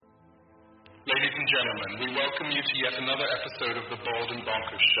Ladies and gentlemen, we welcome you to yet another episode of the Bald and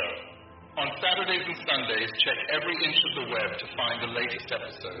Bonkers Show. On Saturdays and Sundays, check every inch of the web to find the latest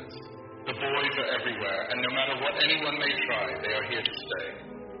episodes. The boys are everywhere, and no matter what anyone may try, they are here to stay.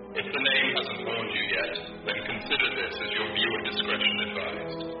 If the name hasn't warned you yet, then consider this as your viewer discretion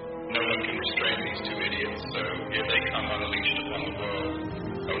advised. No one can restrain these two idiots, so here they come unleashed upon the world,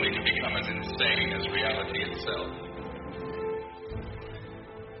 only to become as insane as reality itself.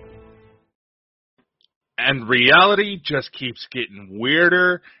 And reality just keeps getting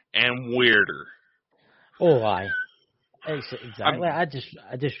weirder and weirder. Oh, aye. Exactly. I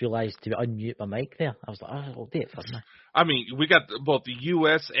just realised to unmute my mic there. I was like, I'll do it for me. I mean, we got both the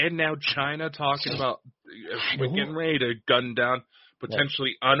U.S. and now China talking about we're getting ready to gun down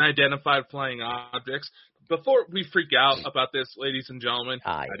potentially unidentified flying objects. Before we freak out about this, ladies and gentlemen,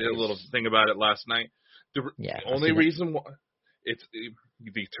 I did a little thing about it last night. The only reason why it's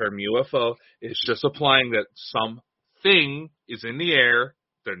the term UFO is just applying that something is in the air.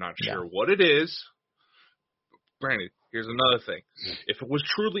 They're not sure what it is. Granted, here's another thing. If it was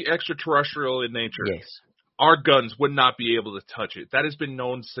truly extraterrestrial in nature, our guns would not be able to touch it. That has been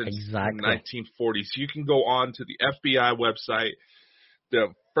known since the 1940s. You can go on to the FBI website, the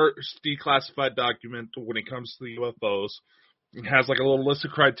first declassified document when it comes to the UFOs. It has like a little list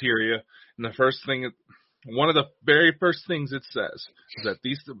of criteria, and the first thing, one of the very first things it says is that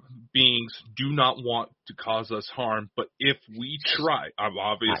these beings do not want to cause us harm, but if we try, I'm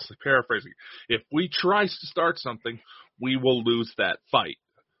obviously paraphrasing, if we try to start something, we will lose that fight.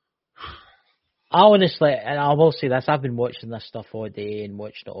 I honestly, and I will say this, I've been watching this stuff all day and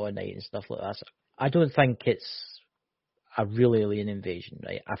watching it all night and stuff like that. I don't think it's a real alien invasion,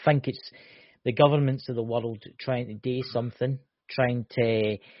 right? I think it's the governments of the world trying to do something, trying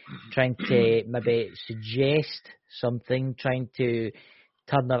to maybe suggest something, trying to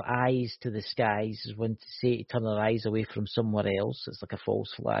turn their eyes to the skies, is when to say to turn their eyes away from somewhere else. It's like a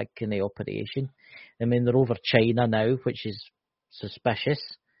false flag kind of operation. I mean, they're over China now, which is suspicious,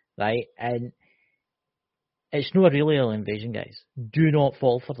 right? And it's not really an invasion, guys. Do not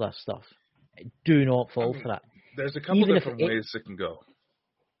fall for this stuff. Do not fall for it. There's a couple different ways it can go,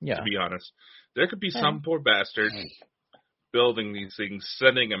 to be honest. There could be some poor bastard building these things,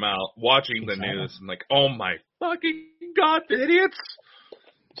 sending them out, watching the news, and like, oh my fucking God, idiots!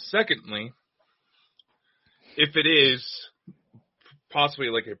 Secondly, if it is possibly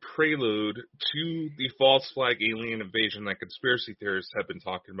like a prelude to the false flag alien invasion that conspiracy theorists have been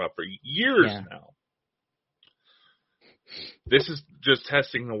talking about for years now, this is just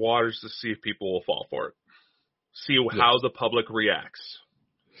testing the waters to see if people will fall for it. See how the public reacts.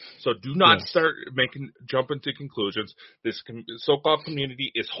 So do not start jumping to conclusions. This so-called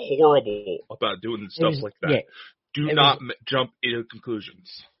community is horrible about doing stuff like that. Do not jump into conclusions.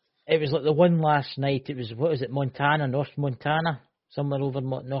 It was like the one last night. It was, what was it, Montana, North Montana? Somewhere over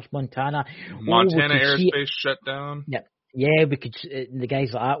North Montana. Montana airspace shut down. Yeah, we could. The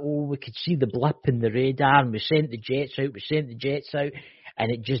guys like that. We could see the blip in the radar, and we sent the jets out,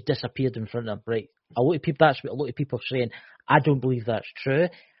 and it just disappeared in front of them. Right, a lot of people. That's what a lot of people are saying. I don't believe that's true.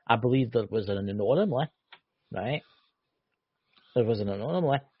 I believe there was an anomaly, right? There was an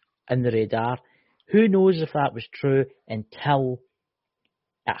anomaly in the radar. Who knows if that was true until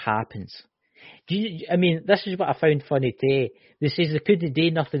it happens? I mean, this is what I found funny today. They says they couldn't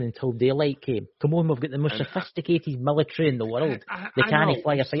do nothing until daylight came. Come on, we've got the most sophisticated military in the world. They can't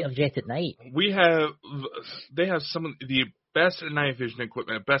fly a fighter jet at night. They have some of the best night vision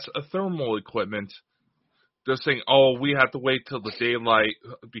equipment, best thermal equipment. They're saying, oh, we have to wait till the daylight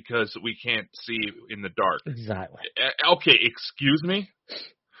because we can't see in the dark. Exactly. Okay, excuse me?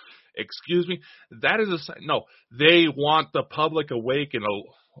 That is a sign. No, they want the public awake and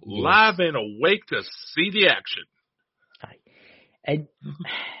live and awake to see the action. And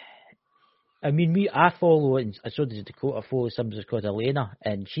I mean, I follow, and I saw the Dakota follow somebody called Elena,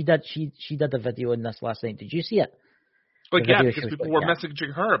 and she did a video on this last night. Did you see it? But because people were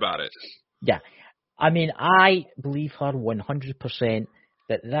messaging her about it. Yeah. I mean, I believe her 100%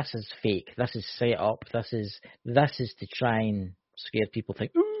 that this is fake. This is set up. This is to try and scare people.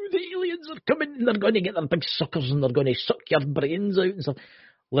 Think, ooh, the aliens are coming, and they're going to get their big suckers, and they're going to suck your brains out and stuff.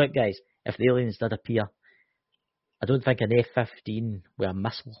 Look, guys, if the aliens did appear, I don't think an F-15 with a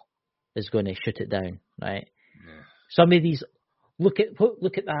missile is going to shoot it down, right? Yeah. Some of these, look at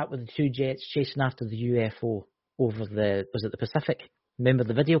that with the two jets chasing after the UFO over was it the Pacific? Remember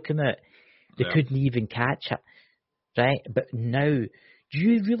the video came out? They couldn't even catch it, right? But now, do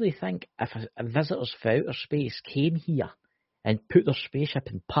you really think if a visitors from outer space came here and put their spaceship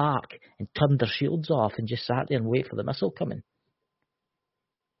in park and turned their shields off and just sat there and wait for the missile coming?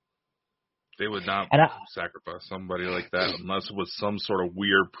 They would not sacrifice somebody like that unless it was some sort of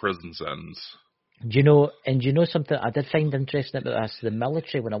weird prison sentence. Do you know something I did find interesting about this? The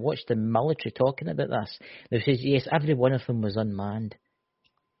military, when I watched the military talking about this, they says, yes, every one of them was unmanned.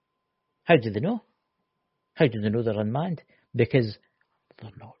 How do they know? How do they know they're unmanned? Because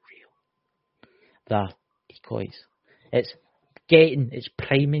they're not real. They're decoys. It's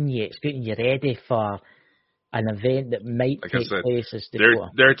priming you. It's getting you ready for an event that might take place as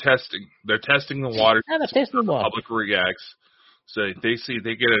they're testing the water. Yeah, they're testing the water. The public reacts. So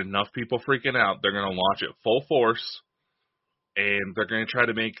they get enough people freaking out, they're going to launch it full force, and they're going to try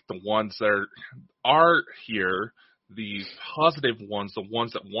to make the ones that are here, the positive ones, the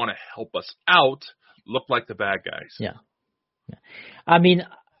ones that want to help us out, look like the bad guys. Yeah. I mean,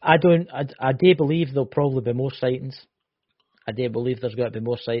 I do believe there'll probably be more sightings. I do believe there's got to be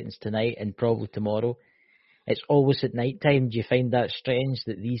more sightings tonight and probably tomorrow. It's always at night time. Do you find that strange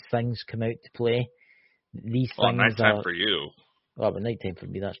that these things come out to play? These things nighttime for you. Well, but night time for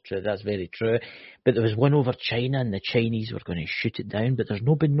me, that's true. That's very true. But there was one over China, and the Chinese were going to shoot it down. But there's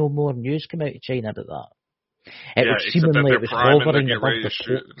been no more news come out of China about that. It was seemingly it was hovering above the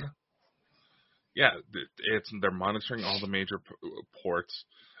shoot. Yeah, they're monitoring all the major ports.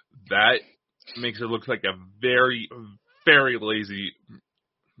 That makes it look like a very, very lazy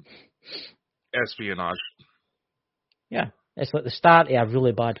espionage. Yeah, it's like the start of a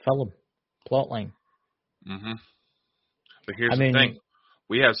really bad film plotline. Mm-hmm. But here's the thing.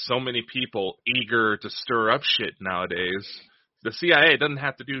 We have so many people eager to stir up shit nowadays. The CIA doesn't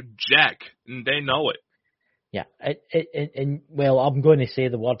have to do jack, and they know it. Yeah, well, I'm going to say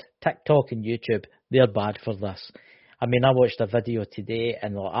the word TikTok and YouTube, they're bad for this. I mean, I watched a video today,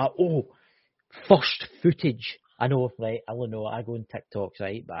 and they're like, first footage. I know, right, I know, I go on TikToks,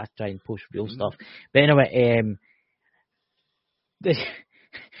 right, but I try and post real stuff. But anyway, Just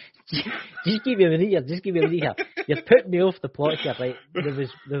give me a minute here. You're putting me off the plot here, right?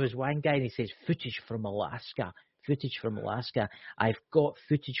 There was one guy and he says, footage from Alaska. I've got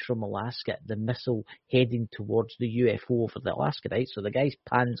footage from Alaska, the missile heading towards the UFO over the Alaska, right? So the guy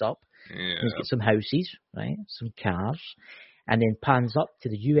pans up, he's got some houses, right? Some cars, and then pans up to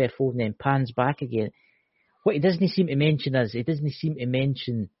the UFO and then pans back again. What he doesn't seem to mention is,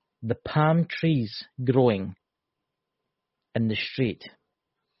 the palm trees growing in the street.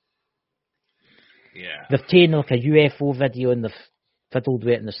 Yeah. They've taken like a UFO video and they've fiddled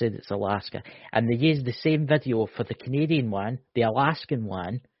with it and they said it's Alaska. And they used the same video for the Canadian one, the Alaskan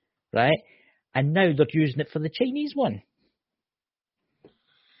one, right? And now they're using it for the Chinese one.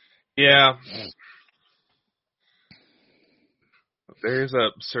 Yeah. There's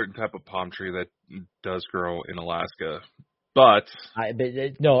a certain type of palm tree that does grow in Alaska. But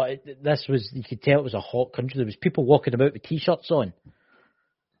this was, you could tell it was a hot country. There was people walking about with T-shirts on.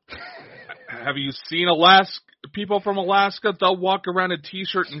 Have you seen people from Alaska? They'll walk around in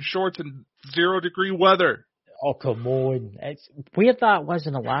T-shirt and shorts in 0-degree weather. Oh, come on. It's where that was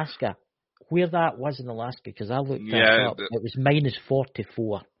in Alaska, because I looked that up. It was minus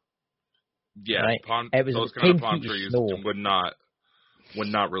 44. Yeah, right? It was those kind of palm trees would not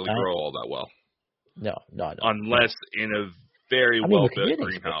really grow all that well. No. Unless in a very well-built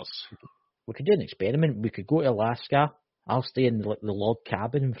greenhouse. We could do an experiment. We could go to Alaska. I'll stay in the log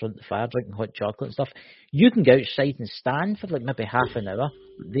cabin in front of the fire drinking hot chocolate and stuff. You can go outside and stand for like maybe half an hour.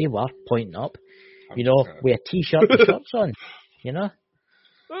 They were pointing up, with a T-shirt and shorts on,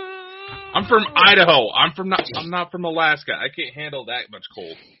 I'm from Idaho. I'm not from Alaska. I can't handle that much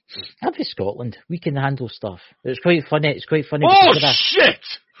cold. I'm from Scotland. We can handle stuff. It's quite funny. Oh shit!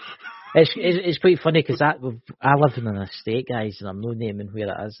 It's quite funny because I live in an estate, guys, and I'm no naming where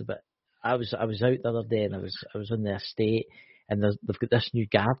it is, but I was out the other day and I was on the estate, and they've got this new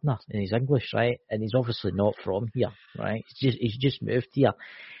gardener and he's English, right? And he's obviously not from here, right? He's just moved here,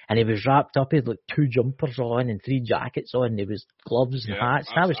 and he was wrapped up. He had like 2 jumpers on and 3 jackets on. And there was gloves and hats.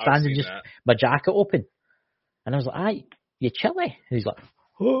 And I was standing just my jacket open, and I was like, "Aye, you chilly?" And he's like,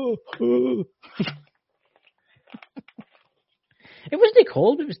 "Oh." It wasn't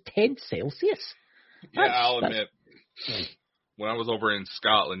cold. It was 10 Celsius. I'll admit. When I was over in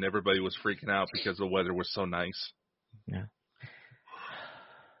Scotland, everybody was freaking out because the weather was so nice. Yeah.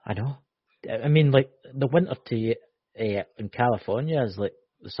 I know. I mean, like, the winter in California is like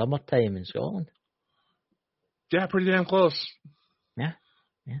the summertime in Scotland. Yeah, pretty damn close. Yeah.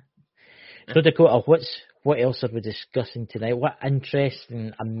 So, Dakota, what else are we discussing tonight? What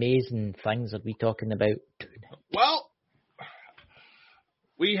interesting, amazing things are we talking about tonight? Well,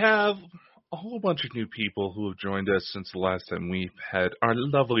 we have a whole bunch of new people who have joined us since the last time we've had our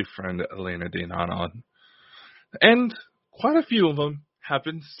lovely friend Elena Danon on. And quite a few of them have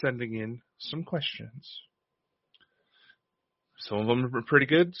been sending in some questions. Some of them are pretty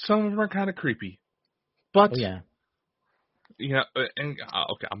good. Some of them are kind of creepy. But, and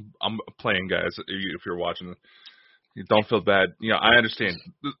okay, I'm playing, guys. If you're watching, you don't feel bad. I understand.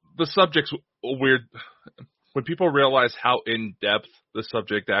 The subject's weird. When people realize how in-depth the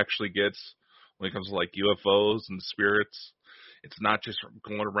subject actually gets when it comes to, like, UFOs and spirits, it's not just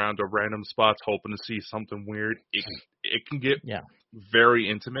going around to random spots hoping to see something weird. It can get very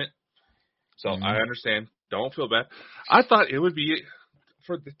intimate. So I understand. Don't feel bad. I thought it would be,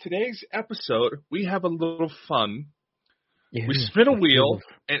 for today's episode, we have a little fun. Yeah, we spin a wheel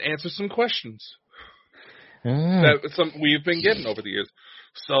and answer some questions that we've been getting over the years.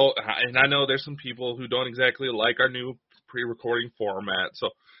 So, and I know there's some people who don't exactly like our new pre-recording format. So,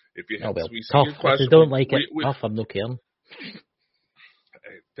 if you have we see your question, if they don't like it, I'm not caring.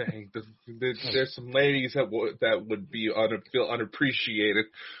 Dang, there's some ladies that would feel unappreciated.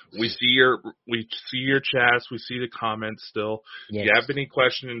 We see your chats, we see the comments still. Yes. If you have any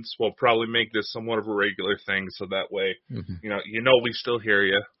questions, we'll probably make this somewhat of a regular thing, so that way, we still hear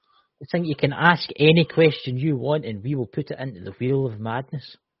you. I think you can ask any question you want, and we will put it into the wheel of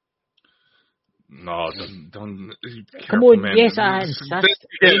madness. No, don't. Come on, man. Yes, I insist.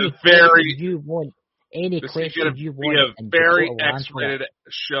 Any question you want. Any question you want. This is a very X-rated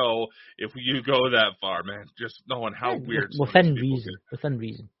show if you go that far, man. Just knowing how weird within reason. Within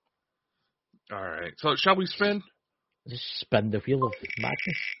reason. All right. So, shall we spin? Just spin the wheel of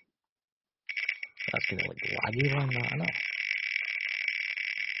madness. That's going to look laggy one, that, isn't it?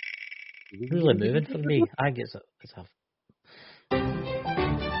 Really moving for me. I guess it's a...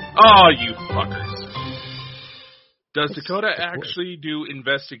 Oh, you fuckers. Does Dakota actually do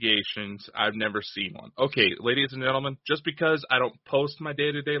investigations? I've never seen one. Okay, ladies and gentlemen, just because I don't post my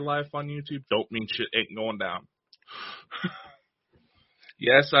day-to-day life on YouTube, don't mean shit ain't going down.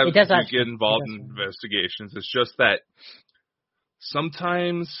 Yes, I get involved in investigations. It's just that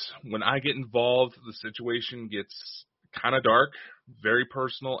sometimes when I get involved, the situation gets kind of dark, very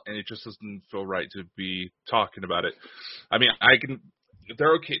personal, and it just doesn't feel right to be talking about it. I mean,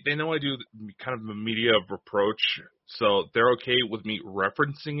 they're okay. They know I do kind of a media of reproach, so they're okay with me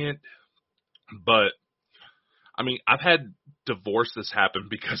referencing it. But, I mean, I've had divorces happen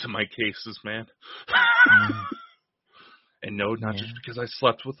because of my cases, man. And no, not just because I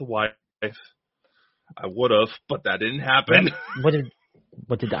slept with the wife. I would have, but that didn't happen. What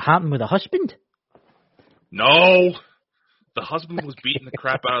did that happen with the husband? No. The husband was beating the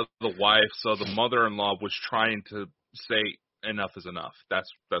crap out of the wife, so the mother-in-law was trying to say enough is enough. That's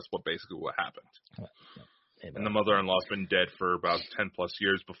what basically what happened. And the mother-in-law's been dead for about 10 plus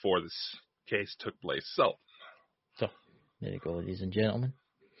years before this case took place. So there you go, ladies and gentlemen.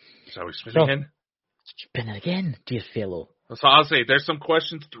 Shall we spin again? Spin it again, dear fellow. So I'll say there's some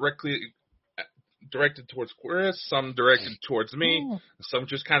questions directed towards Chris, some directed towards me, some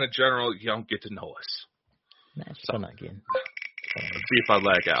just kind of general. You don't get to know us. Nah, spin it again. Let's see if I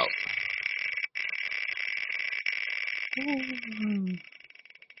lag out.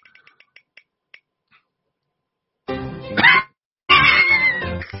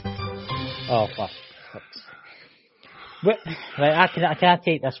 Oh, fuck. Right, I can't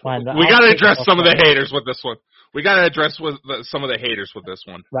take this one. We got to address some of the haters with this one. We got to address some of the haters with this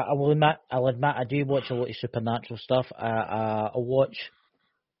one. Right, I'll admit, I do watch a lot of supernatural stuff. I watch.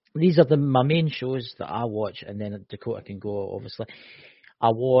 These are my main shows that I watch, and then Dakota can go, obviously. I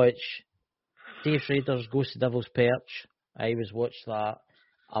watch Dave Schrader's Ghost of Devil's Perch. I always watch that.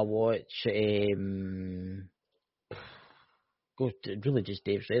 I watch really just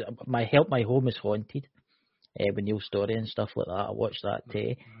Dave Schrader. My Home is Haunted. With Neil Story and stuff like that. I watched that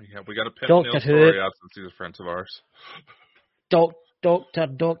too. Yeah, we got to pimp Neil Story out since he's a friend of ours.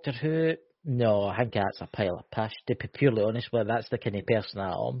 Doctor Who. No, I think that's a pile of pish. To be purely honest with you, that's the kind of person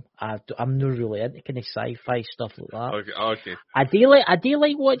I am. I'm not really into kind of sci-fi stuff like that. Okay. I do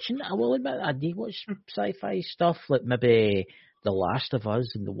like watching. I will admit, I do watch sci-fi stuff like maybe The Last of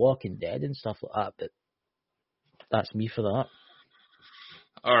Us and The Walking Dead and stuff like that. But that's me for that.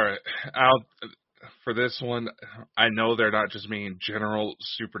 All right, for this one, I know they're not just being general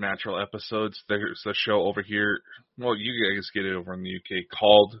supernatural episodes. There's a show over here, well, you guys get it over in the UK,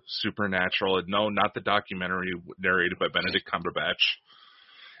 called Supernatural. And no, not the documentary narrated by Benedict Cumberbatch.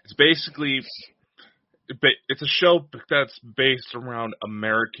 It's basically, it's a show that's based around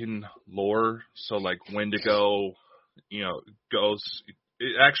American lore. So like Wendigo, ghosts.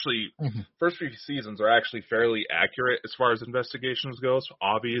 It actually, first few seasons are actually fairly accurate as far as investigations goes.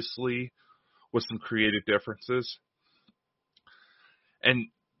 Obviously, with some creative differences. And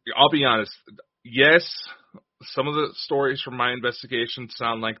I'll be honest, yes, some of the stories from my investigation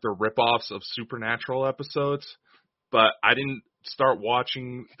sound like they're ripoffs of Supernatural episodes, but I didn't start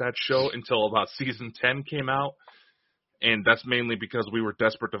watching that show until about season 10 came out, and that's mainly because we were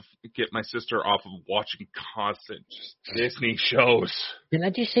desperate to get my sister off of watching constant Disney shows. Can I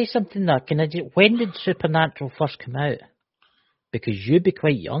just say something there? When did Supernatural first come out? Because you'd be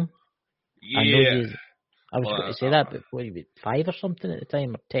quite young. Yeah. I was going to say that, but what, you be 5 or something at the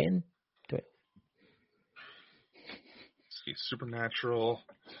time, or 10? See, Supernatural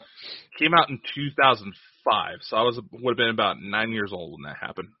came out in 2005, so I would have been about 9 years old when that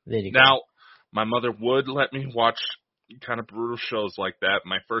happened. There you now, go. My mother would let me watch kind of brutal shows like that.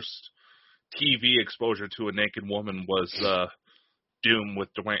 My first TV exposure to a naked woman was Doom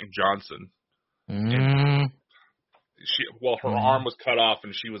with Dwayne Johnson. Her arm was cut off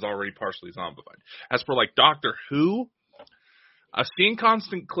and she was already partially zombified. As for like Doctor Who, I've seen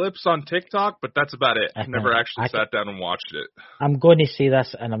constant clips on TikTok, but that's about it. I've never actually sat down and watched it. I'm going to say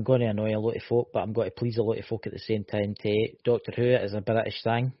this, and I'm going to annoy a lot of folk, but I'm going to please a lot of folk at the same time too. Doctor Who is a British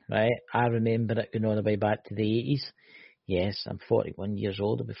thing, right? I remember it going all the way back to the 80s. Yes, I'm 41 years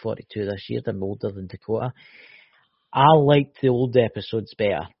old. I'll be 42 this year. I'm older than Dakota. I liked the old episodes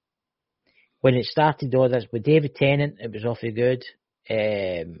better. When it started all this with David Tennant, it was awfully good.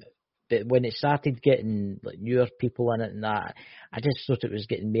 But when it started getting like newer people in it and that, I just thought it was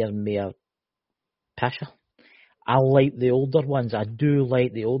getting more and more passion. I like the older ones. I do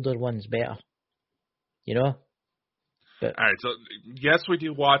like the older ones better. You know? But, all right, so yes, we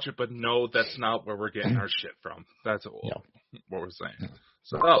do watch it, but no, that's not where we're getting our shit from. That's what we're saying.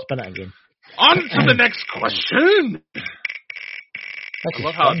 So, spin it again. On to the next question. I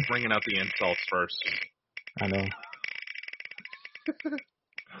love how fun. it's bringing out the insults first. I know.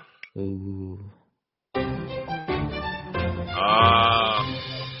 Ooh.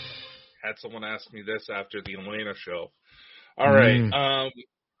 Had someone ask me this after the Elena show. All right.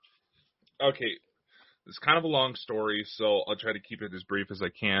 Okay. It's kind of a long story, so I'll try to keep it as brief as I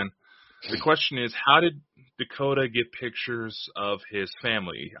can. The question is, how did Dakota get pictures of his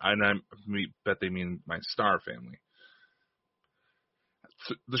family? And I bet they mean my Star family.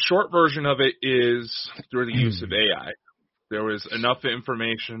 So the short version of it is through the use of AI. There was enough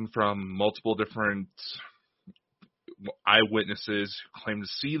information from multiple different eyewitnesses who claimed to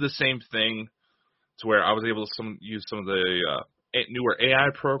see the same thing to where I was able to use some of the newer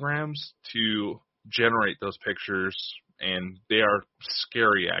AI programs to generate those pictures, and they are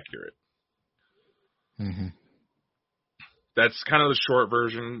scary accurate. Mm-hmm. That's kind of the short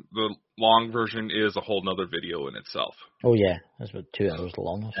version. The long version is a whole nother video in itself. Oh yeah, that's about 2 hours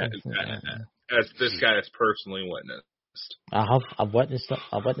long or something. As this guy has personally witnessed. I've witnessed it.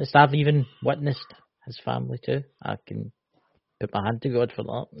 I've even witnessed his family too. I can put my hand to God for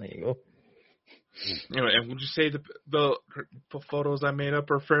that. There you go. Anyway, and would you say the photos I made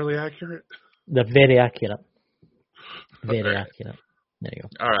up are fairly accurate? They're very accurate. Very okay. accurate. There you go.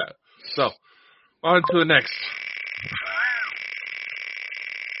 All right. So, on to the next.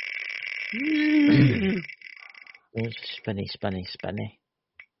 Oh, spinny.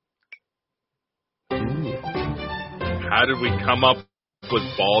 How did we come up with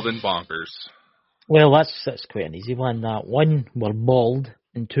Bald and Bonkers? Well, that's quite an easy one. That 1, we're bald,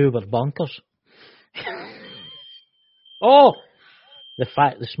 and 2, we're bonkers. Oh, the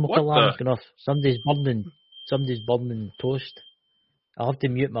smoke alarm's going off. Somebody's burning toast. I'll have to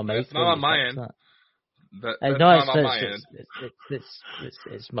mute my mic. That's not on my end. That's no, not on my end.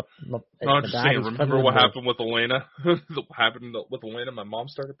 It's my no, I'm just saying, remember what happened with Elena? What happened with Elena? My mom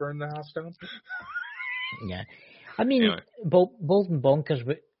started burning the house down. Yeah. I mean, anyway. Bald and Bonkers,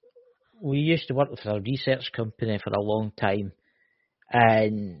 we used to work with a research company for a long time.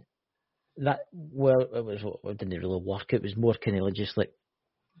 And that, well, it didn't really work. It was more kind of just like,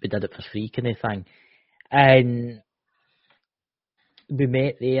 we did it for free kind of thing. And we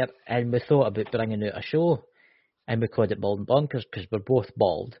met there and we thought about bringing out a show. And we called it Bald and Bonkers because we're both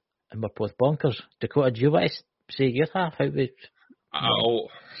bald and we're both bonkers. Dakota, do you want to say your half? How we...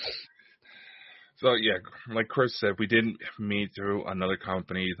 So, yeah, like Chris said, we did meet through another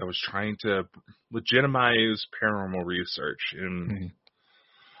company that was trying to legitimize paranormal research. And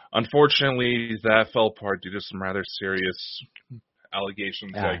unfortunately, that fell apart due to some rather serious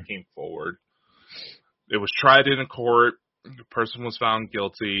allegations that came forward. It was tried in a court. The person was found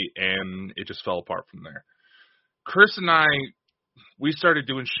guilty, and it just fell apart from there. Chris and I, we started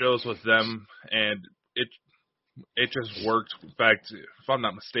doing shows with them, and it just worked. In fact, if I'm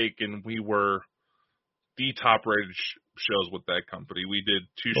not mistaken, we were the top-rated shows with that company. We did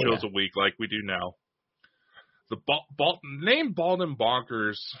 2 shows a week like we do now. The name Bald and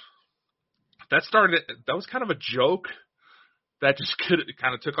Bonkers that was kind of a joke that just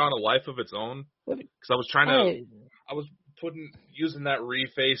kind of took on a life of its own. Because I was using that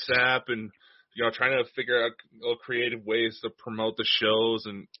Reface app and, trying to figure out creative ways to promote the shows,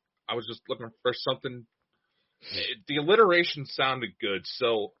 and I was just looking for something. The alliteration sounded good,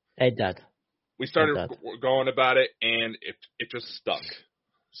 so it did. We started going about it, and it just stuck.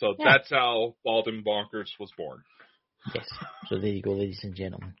 So that's how Bald and Bonkers was born. Yes. So there you go, ladies and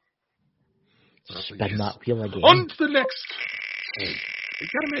gentlemen. Spin that wheel again. On to the next. You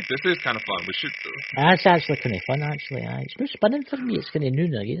gotta admit, this is kind of fun. We should. That's actually kind of fun, actually. It's no spinning for me. It's kind of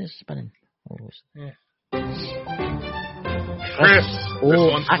noon again. It's spinning. Yeah. Chris, this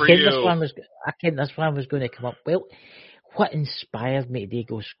one's for you. I knew this one was going to come up. Well, what inspired me to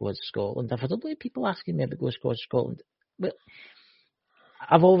go Squad Scotland? I've had a lot of people asking me about Go Squad Scotland. Well,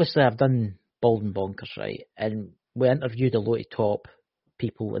 I've done Bald and Bonkers, right? And we interviewed a lot of top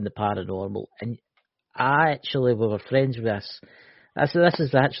people in the paranormal, and we were friends with this. This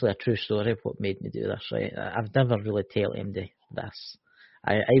is actually a true story of what made me do this, right? I've never really told anybody this.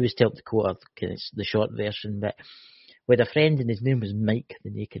 I always tell the quote, the short version, but with a friend, and his name was Mike,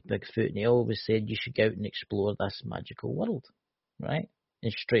 the Naked Bigfoot, and he always said you should go out and explore this magical world, right?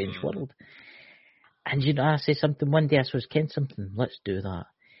 And strange world. And I say something one day, I suppose, Ken, something, let's do that.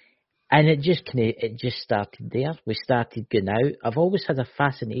 And it just started there. We started going out. I've always had a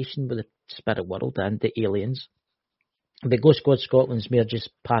fascination with the spirit world and the aliens. But Go Squad Scotland's mere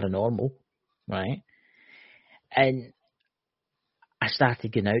just paranormal, right? And I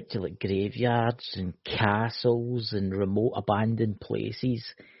started going out to graveyards and castles and remote abandoned places.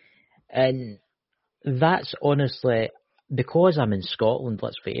 And that's honestly, because I'm in Scotland,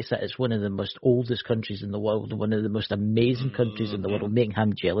 let's face it, it's one of the most oldest countries in the world, one of the most amazing countries in the world, making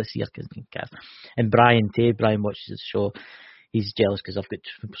him jealous here. And Brian watches the show, he's jealous because I've got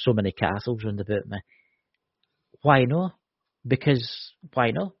so many castles round about me. Why not? Because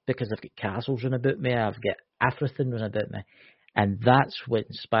I've got castles round about me, I've got everything round about me. And that's what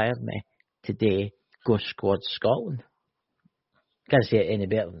inspired me today, Go Squad Scotland. Can't say it any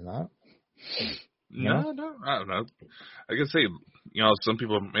better than that. No, I don't know. I can say, some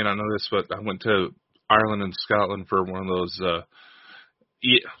people may not know this, but I went to Ireland and Scotland for one of those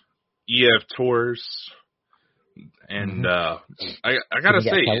EF tours, and I gotta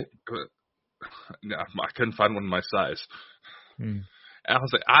say, I couldn't find one my size. And I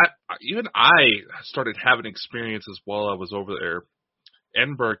was like, I started having experiences while I was over there.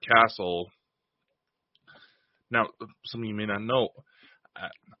 Edinburgh Castle. Now, some of you may not know,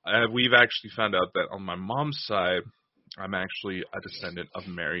 we've actually found out that on my mom's side, I'm actually a descendant of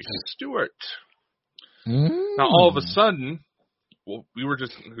Mary Stuart. Now, all of a sudden, we were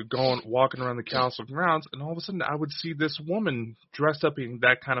just walking around the castle grounds, and all of a sudden, I would see this woman dressed up in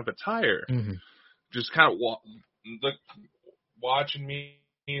that kind of attire, just kind of watching me,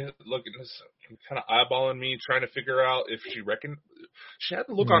 looking, kind of eyeballing me, trying to figure out if she had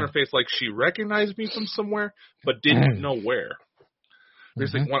the look on her face like she recognized me from somewhere, but didn't know where.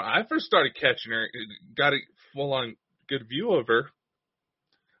 Because when I first started catching her, got a full-on good view of her,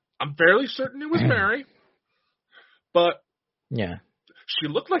 I'm fairly certain it was Mary, but she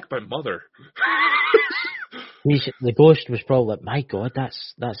looked like my mother. The ghost was probably like, my God,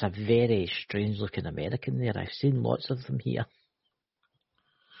 that's a very strange-looking American there. I've seen lots of them here.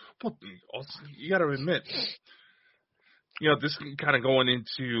 Well, also, you got to admit, this is kind of going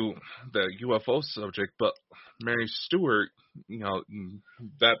into the UFO subject, but Mary Stuart,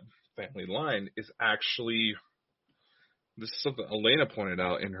 that family line is actually, this is something Elena pointed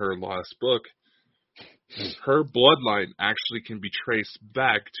out in her last book, her bloodline actually can be traced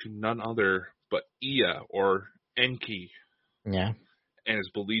back to none other but Ea or Enki. Yeah. And is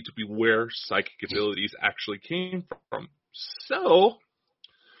believed to be where psychic abilities actually came from. So,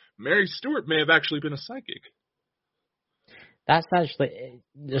 Mary Stuart may have actually been a psychic. That's actually,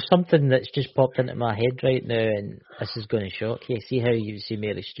 there's something that's just popped into my head right now, and this is going to shock you. See how you see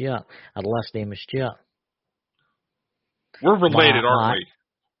Mary Stuart? Her last name is Stuart. We're related, aren't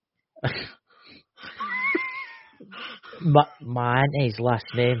we? My auntie's last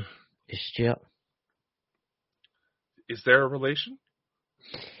name is Stuart. Is there a relation?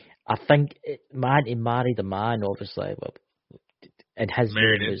 I think my auntie married a man, obviously, and his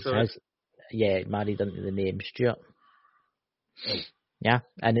married name was his. Yeah, married into the name Stuart. Yeah,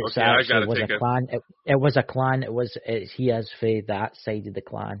 and it's actually was a clan. It was a clan. He is for that side of the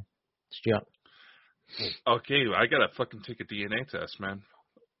clan, Stuart. Okay, I gotta fucking take a DNA test, man.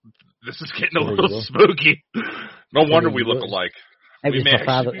 This is getting a little spooky. No wonder we look alike. It was my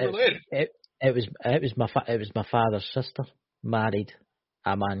father. Be related. It was my father's sister married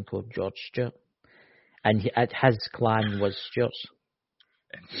a man called George Stewart, and his clan was Stewart's.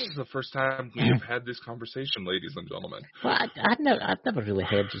 And this is the first time we have had this conversation, ladies and gentlemen. Well, I'd never really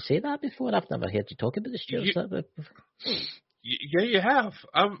heard you say that before. I've never heard you talk about the Stewarts. Yeah, you have.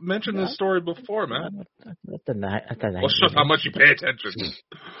 I've mentioned this story before, man. I didn't Well, shows how much you pay attention.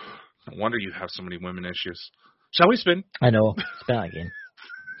 No wonder you have so many women issues. Shall we spin? I know. Spin it again.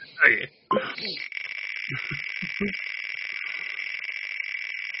 Okay.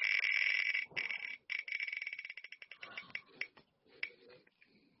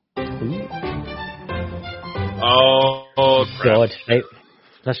 Oh, crap. God. Right.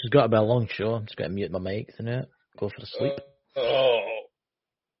 This has got to be a long show. I'm just going to mute my mic now. Go for a sleep.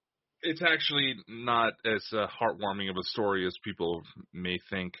 It's actually not as heartwarming of a story as people may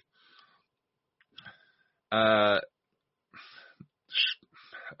think.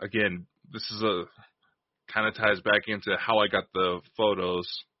 Again, this is kind of ties back into how I got the photos.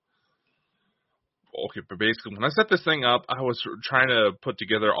 Okay, but basically, when I set this thing up, I was trying to put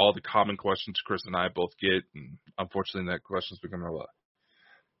together all the common questions Chris and I both get, and unfortunately, that question's become a lot.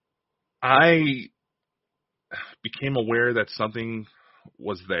 I became aware that something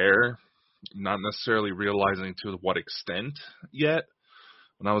was there, not necessarily realizing to what extent yet,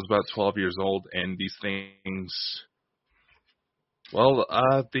 when I was about 12 years old, and these things, well,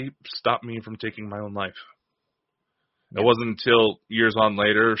 they stopped me from taking my own life. It wasn't until years on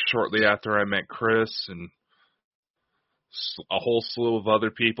later, shortly after I met Chris and a whole slew of other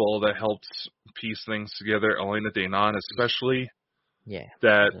people that helped piece things together, Elena Danon especially,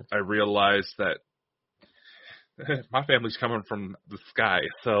 that I realized that my family's coming from the sky,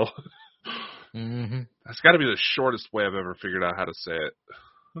 so that's got to be the shortest way I've ever figured out how to say it.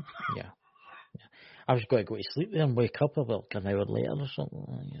 Yeah. I was going to go to sleep then and wake up about an hour later or something.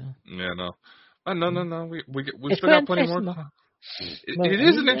 Yeah, no. No. We still got plenty more. It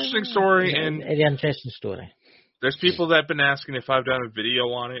is an interesting story, and an interesting story. There's people that have been asking if I've done a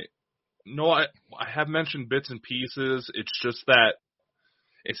video on it. No, I have mentioned bits and pieces. It's just that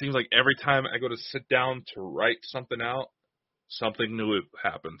it seems like every time I go to sit down to write something out, something new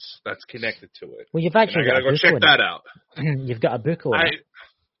happens that's connected to it. Well, you've actually got a book. I gotta go check that out. You've got a book on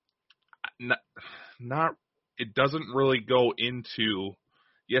it. Not. It doesn't really go into.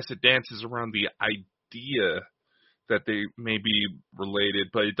 Yes, it dances around the idea that they may be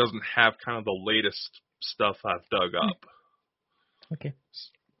related, but it doesn't have kind of the latest stuff I've dug up. Okay.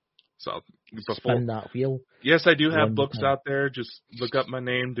 So spin that wheel. Yes, I do have books out there. Just look up my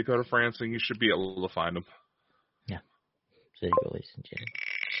name, Dakota France, and you should be able to find them. Yeah. So you go, ladies and gentlemen.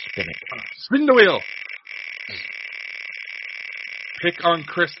 Spin it. Spin the wheel. Pick on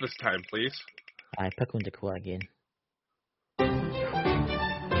Chris this time, please. I pick on Dakota again.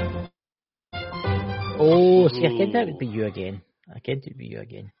 Oh, see, I think that would be you again.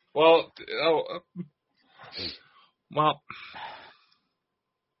 Well,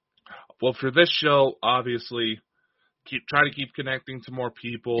 for this show, obviously, try to keep connecting to more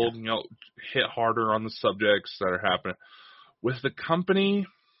people. You know, hit harder on the subjects that are happening. With the company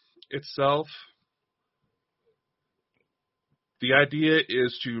itself, the idea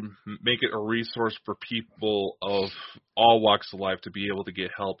is to make it a resource for people of all walks of life to be able to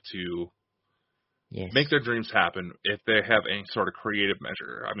get help to make their dreams happen if they have any sort of creative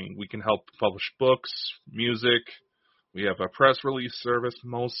measure. I mean, we can help publish books, music. We have a press release service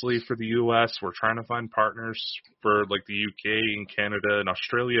mostly for the U.S. We're trying to find partners for like the U.K. and Canada and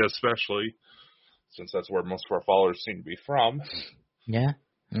Australia especially, since that's where most of our followers seem to be from. Yeah.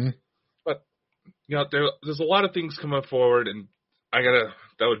 But, you know, there's a lot of things coming forward, and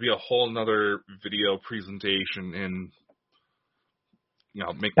that would be a whole nother video presentation and, you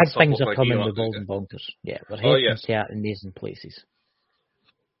know, make big things are like coming with Bald and Bonkers. Yeah, we're heading to amazing places.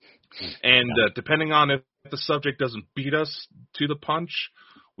 And depending on if the subject doesn't beat us to the punch,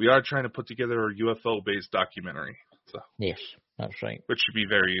 we are trying to put together a UFO-based documentary. So, yes, that's right. Which should be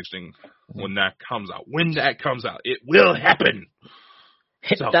very interesting when that comes out. When that comes out, it will happen.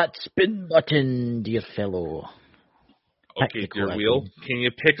 Hit that spin button, dear fellow. Okay, dear wheel. Can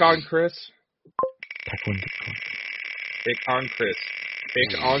you pick on Chris? Pick on Chris. Pick on Chris.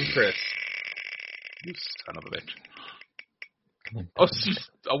 Pick on Chris. You son of a bitch.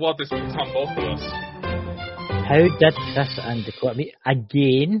 Well, this puts on both of us. How did Chris and Dakota meet?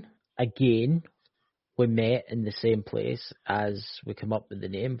 Again, we met in the same place as we come up with the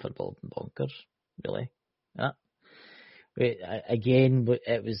name for Bald and Bonkers. Really? Yeah. Again,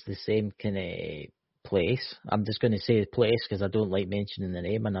 it was the same kind of place. I'm just going to say the place because I don't like mentioning the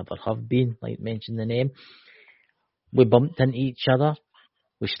name. I never have been like mentioning the name. We bumped into each other.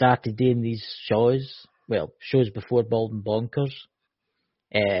 We started doing these shows. Well, shows before Bald and Bonkers.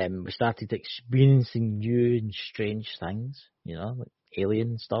 We started experiencing new and strange things, like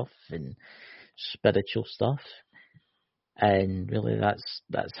alien stuff and spiritual stuff. And really,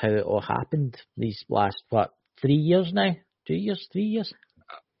 that's how it all happened. These last 3 years now? 2 years? 3 years?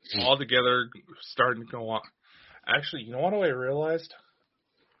 All together, starting to go on. Actually, you know what I realized,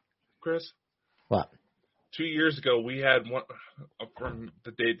 Chris? What? 2 years ago, we had one, from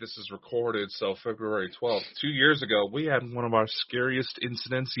the date this is recorded, so February 12th. 2 years ago, we had one of our scariest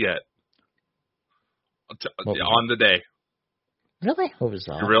incidents yet. On the day. Really? What was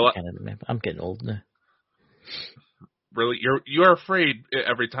that? I can't remember. I'm getting old now. Really? You're afraid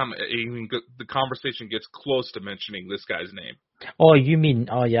every time even the conversation gets close to mentioning this guy's name. Oh, you mean...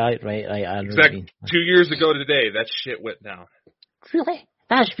 Oh, yeah, right. I exactly. 2 years ago today, that shit went down. Really?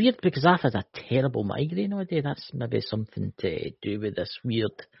 That's weird because I've had a terrible migraine all day. That's maybe something to do with this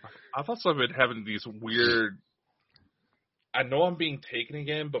weird... I've also been having these weird... I know I'm being taken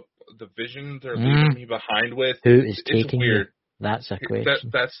again, but the vision they're leaving me behind with... Who is taking weird. you? That's a question.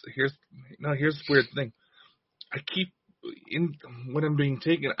 Here's the weird thing. I keep... when I'm being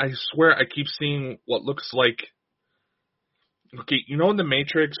taken, I swear I keep seeing what looks like... Okay, you know in the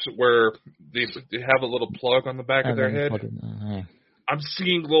Matrix where they have a little plug on the back of their head? I'm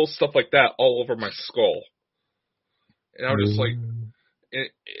seeing little stuff like that all over my skull. And I'm just like...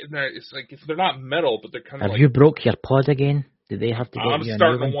 it's like, they're not metal, but they're kind of Have you broke your pod again? Did they have to get I'm you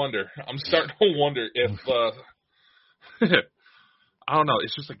starting to wonder. I'm starting to wonder if... I don't know,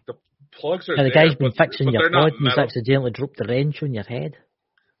 it's just like the plugs are the there, guy's been fixing your pod and he's accidentally dropped the wrench on your head.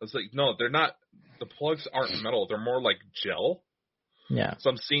 It's like, no, they're not. The plugs aren't metal. They're more like gel. Yeah. So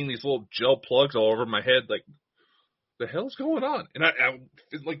I'm seeing these little gel plugs all over my head. Like, the hell's going on? And I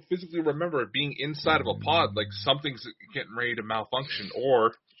like physically remember it being inside of a pod. Like something's getting ready to malfunction,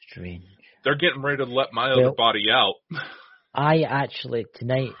 or strange. They're getting ready to let my other body out.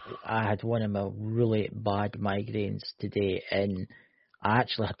 Tonight I had one of my really bad migraines today, and I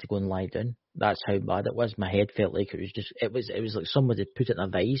actually had to go and lie down. That's how bad it was. My head felt like it was like somebody had put it in a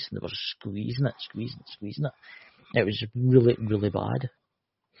vice and they were squeezing it. It was really, really bad.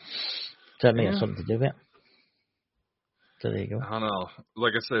 So that may have something to do with it. So there you go. I don't know.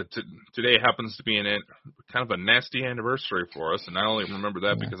 Like I said, today happens to be kind of a nasty anniversary for us, and I only remember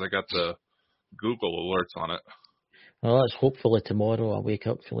that because I got the Google alerts on it. Well, let's hopefully tomorrow I wake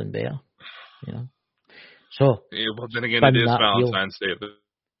up feeling better. So. Yeah, well, then again, it is Valentine's Day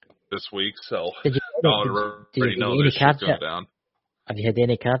this week, so did you already know this shit's going down. Have you had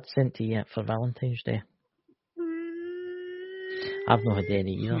any cards sent to you yet for Valentine's Day? I've not had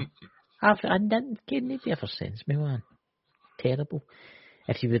any either. I didn't get anybody ever sends me one. Terrible.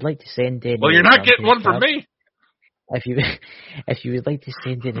 If you would like to send any... Well, you're not getting one from me! If you would like to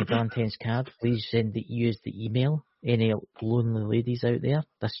send any Valentine's card, please use the email. Any lonely ladies out there,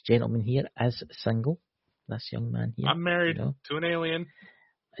 this gentleman here is single. This young man here. I'm married to an alien.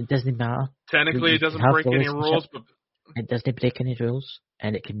 It doesn't matter. Technically, it doesn't break any rules, but... It doesn't break any rules,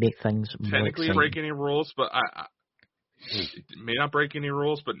 and it can make things more technically exciting. break any rules, but it may not break any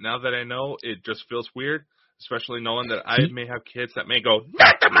rules, but now that I know, it just feels weird, especially knowing that I may have kids that may go,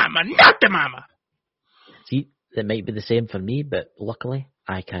 not the mama. See, it might be the same for me, but luckily,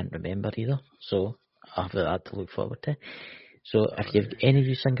 I can't remember either, so I have that to look forward to. So if you've any of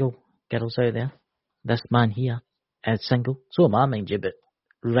you single girls out there, this man here is single, so am I, mind you, but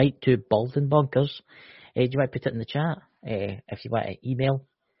write to Bald and Bonkers. Do you want to put it in the chat? If you want to email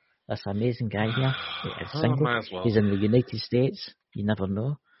this amazing guy here, is single. Well. He's in the United States. You never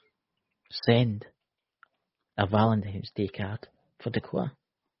know. Send a Valentine's Day card for Dakota.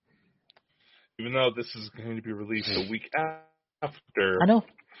 Even though this is going to be released a week after. I know.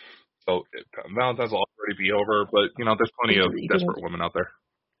 So Valentine's will already be over, but there's plenty of desperate women out there.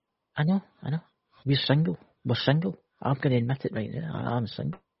 I know. We're single. I'm going to admit it right now. I'm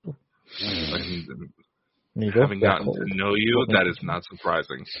single. Having gotten to know you, that is not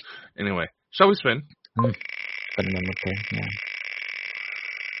surprising. Anyway, shall we spin? Spin number 10,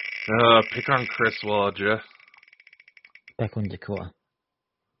 yeah. Pick on Chris, will ya? Pick on Dakota.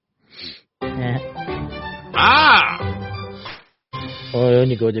 Oh,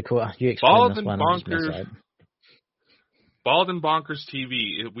 only go Dakota. You explain Bald this and one. Bonkers. Bald and Bonkers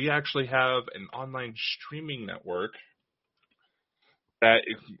TV. We actually have an online streaming network that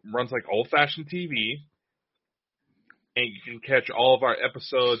runs like old-fashioned TV. And you can catch all of our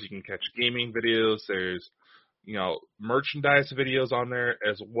episodes. You can catch gaming videos. There's, merchandise videos on there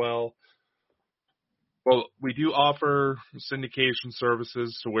as well. Well, we do offer syndication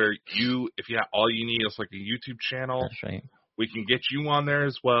services to where if you have all you need is like a YouTube channel. That's right. We can get you on there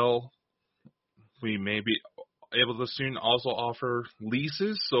as well. We may be able to soon also offer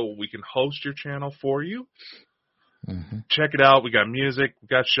leases, so we can host your channel for you. Mm-hmm. Check it out. We got music, we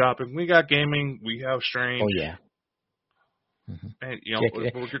got shopping, we got gaming, we have Strange. Oh yeah. Mm-hmm. And,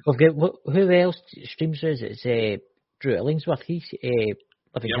 who else streams this? It's Drew Illingsworth. He's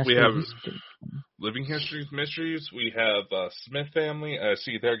Living History. We have Living History Mysteries. We have Smith Family. I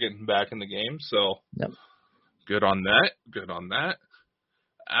see they're getting back in the game, so good on that.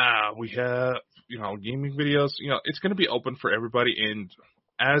 We have, gaming videos. It's going to be open for everybody, and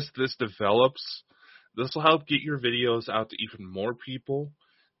as this develops, this will help get your videos out to even more people,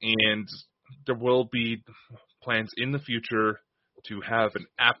 and there will be plans in the future to have an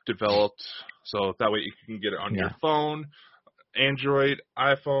app developed, so that way you can get it on your phone, Android,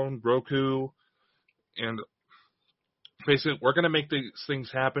 iPhone, Roku, and basically we're going to make these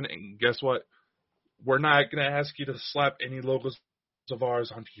things happen, and guess what? We're not going to ask you to slap any logos of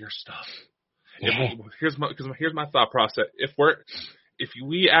ours onto your stuff. Here's my thought process. If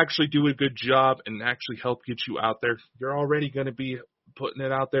we actually do a good job and actually help get you out there, you're already going to be putting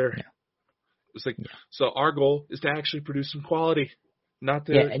it out there. Yeah. It's like, so our goal is to actually produce some quality, not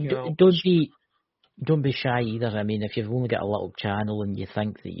to, don't be shy either. I mean, if you've only got a little channel and you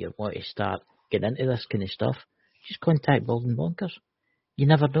think that you want to start getting into this kind of stuff, just contact Bald and Bonkers. You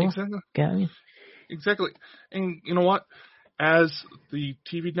never know. Exactly. Get what I mean? Exactly. And you know what? As the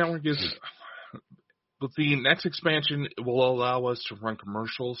TV network is, with the next expansion, it will allow us to run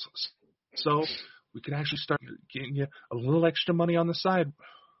commercials, so we can actually start getting you a little extra money on the side.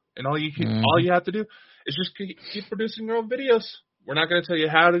 And all you have to do is just keep producing your own videos. We're not going to tell you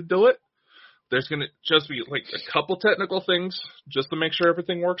how to do it. There's going to just be like a couple technical things just to make sure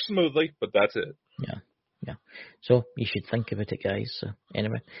everything works smoothly, but that's it. Yeah. So you should think about it, guys. So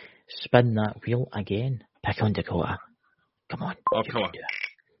anyway, spin that wheel again. Pick on Dakota. Come on. Oh, come on.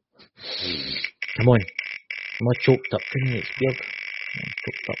 Come on. I'm all choked up to me. It's weird. I'm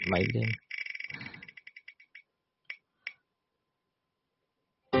choked up migraine.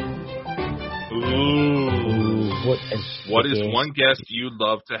 Ooh. What is guest? One guest you'd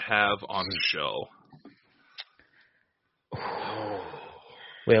love to have on the show?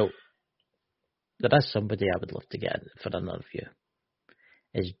 Well, there is somebody I would love to get for an interview.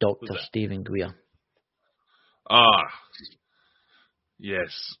 Is Dr. Stephen Greer.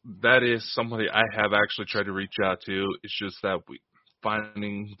 Yes, that is somebody I have actually tried to reach out to. It's just that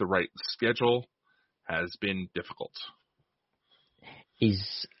finding the right schedule has been difficult.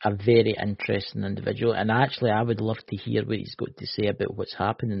 He's a very interesting individual, and actually I would love to hear what he's got to say about what's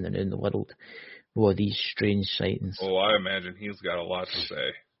happening around the world with these strange sightings. Oh, I imagine he's got a lot to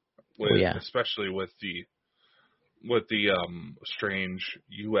say. Especially with the strange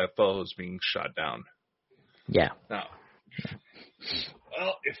UFOs being shot down. Yeah. Now,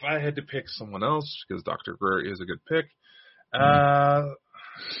 well, if I had to pick someone else, because Dr. Greer is a good pick, let's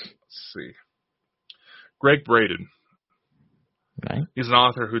see. Greg Braden. Right. He's an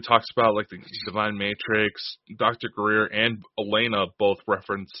author who talks about like the Divine Matrix. Dr. Greer and Elena both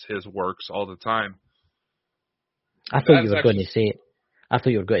reference his works all the time. I thought you were going to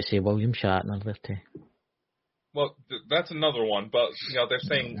say William Shatner there too. Well, that's another one, but they're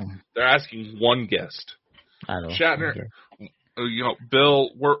saying they're asking one guest. I know. Shatner, Bill.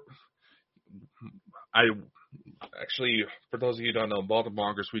 Actually, for those of you who don't know, Bald and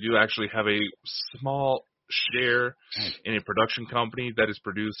Bonkers, we do actually have a small share in a production company that is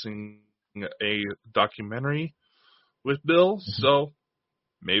producing a documentary with Bill, so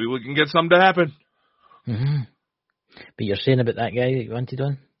maybe we can get something to happen. Mm-hmm. But you're saying about that guy that you wanted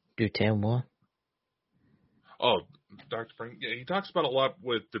on? Do tell more. Oh, Dr. Frank, he talks about a lot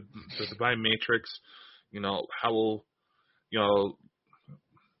with the Divine Matrix, how,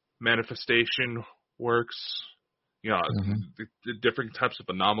 manifestation works, the different types of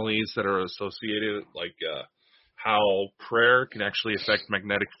anomalies that are associated, like how prayer can actually affect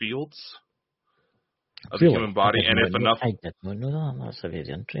magnetic fields of the human body. And if enough... I did not know that. That's very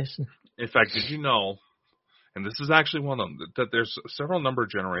interesting. In fact, did you know, and this is actually one of them, that there's several number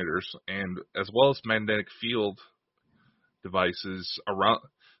generators and as well as magnetic field devices around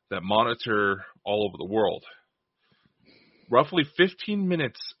that monitor all over the world. Roughly 15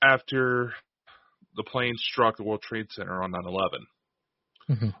 minutes after the plane struck the World Trade Center on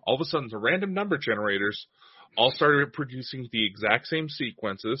 9/11, all of a sudden the random number generators all started producing the exact same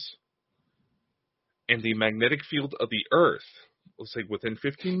sequences, and the magnetic field of the Earth, let's say within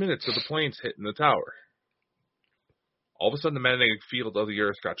 15 minutes of the planes hitting the tower, all of a sudden the magnetic field of the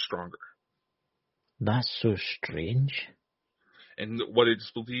Earth got stronger. That's so strange. And what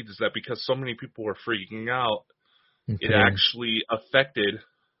it's believed is that because so many people were freaking out, it actually affected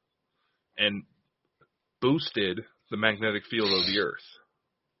and boosted the magnetic field of the Earth?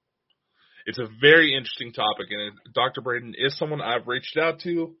 It's a very interesting topic, and Dr. Braden is someone I've reached out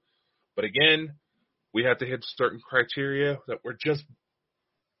to, but again, we have to hit certain criteria that we're just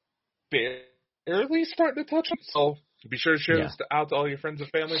barely starting to touch on. So be sure to share this out to all your friends and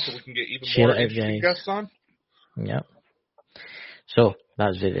family so we can get even more interesting guests on. Yep. So,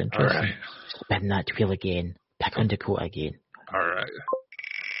 that's very interesting. All right. Spin that wheel again. Pick on Dakota again. All right.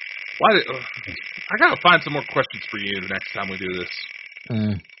 I got to find some more questions for you the next time we do this.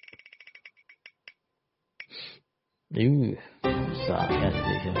 Ooh. What's that?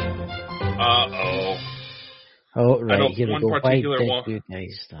 Uh-oh. Oh, right. Here we go. Why did one. you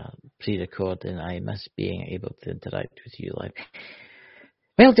guys start pre-recording? I miss being able to interact with you live.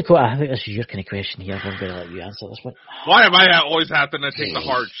 Well, Dakota, I think this is your kind of question here. I'm going to let you answer this one. Why am I always having to take the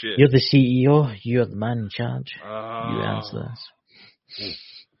hard shit? You're the CEO. You're the man in charge. You answer this.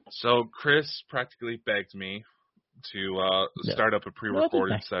 So, Chris practically begged me to start up a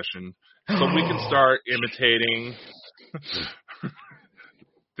pre-recorded session so we can start imitating...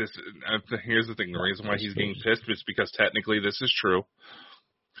 This. Here's the thing. The reason why he's getting pissed is because technically this is true.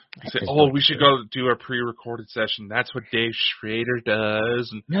 Say, we should go do a pre-recorded session. That's what Dave Schrader does.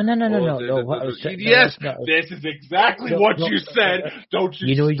 No. Yes, this is exactly what you said. Don't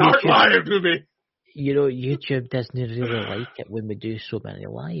you start lying to me. You know, YouTube doesn't really like it when we do so many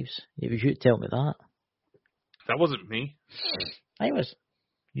lives. You should tell me that. That wasn't me. I was.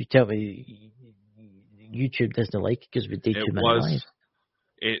 You tell me YouTube doesn't like it because we did too many lives.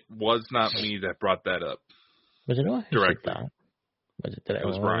 It was not me that brought that up. Was it not? Directly. Was it? It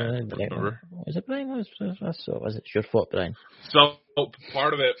was Brian. Was it Brian? Was it your fault, Brian? So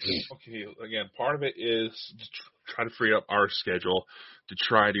part of it, part of it is to try to free up our schedule, to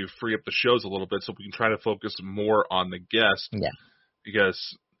try to free up the shows a little bit, so we can try to focus more on the guest. Yeah.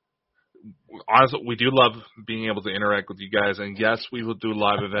 Because honestly, we do love being able to interact with you guys, and yes, we will do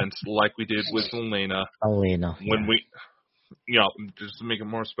live events like we did with Elena. When we. Just to make it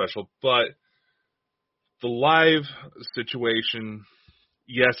more special. But the live situation,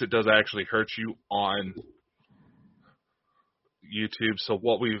 yes, it does actually hurt you on YouTube. So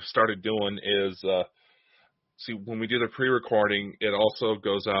what we've started doing is, when we do the pre-recording, it also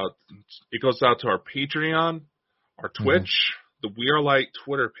goes out. It goes out to our Patreon, our Twitch, the We Are Light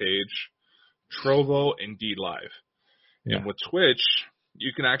Twitter page, Trovo, and DLive. Yeah. And with Twitch,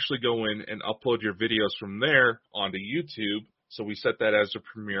 you can actually go in and upload your videos from there onto YouTube. So we set that as a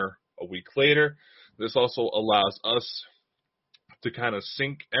premiere a week later. This also allows us to kind of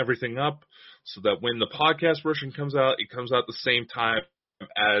sync everything up so that when the podcast version comes out, it comes out the same time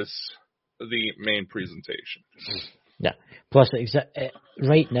as the main presentation. Yeah. Plus,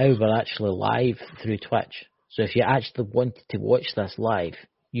 right now we're actually live through Twitch. So if you actually wanted to watch this live,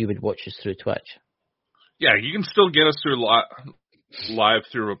 you would watch us through Twitch. Yeah, you can still get us through live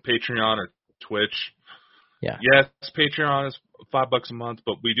through a Patreon or Twitch. Yeah. Yes, Patreon is $5 a month,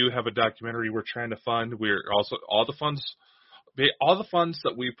 but we do have a documentary we're trying to fund. We're also all the funds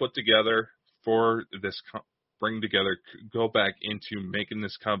that we put together for this bring together go back into making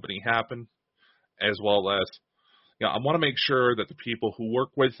this company happen, as well as I want to make sure that the people who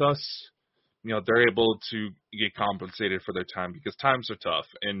work with us, they're able to get compensated for their time, because times are tough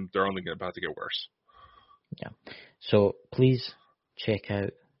and they're only about to get worse. Yeah. So please check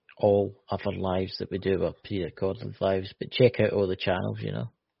out all of our lives that we do, well, pre-recorded lives, but check out all the channels,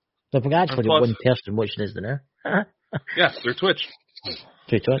 But we actually got one person watching us now. Yeah, through Twitch.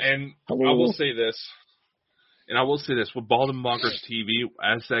 Through Twitch. And I will say this, with Bald and Bonkers TV,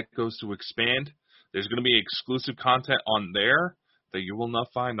 as that goes to expand, there's going to be exclusive content on there that you will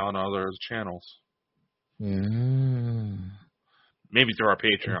not find on other channels. Maybe through our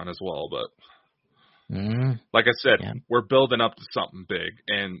Patreon as well, but like I said, we're building up to something big,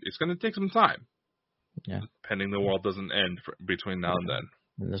 and it's going to take some time. Yeah. Pending the world doesn't end between now and then.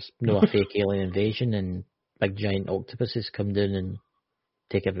 And there's no fake alien invasion and big giant octopuses come down and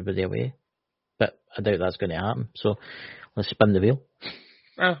take everybody away. But I doubt that's going to happen. So let's spin the wheel.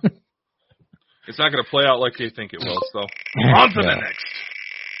 It's not going to play out like you think it will. So on to the next.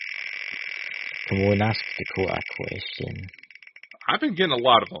 Come on, ask Dakota a question. I've been getting a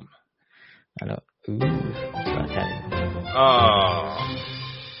lot of them. I know. Ooh,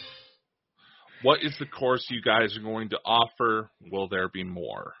 what is the course you guys are going to offer? Will there be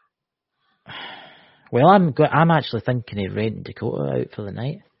more? Well, I'm actually thinking of renting Dakota out for the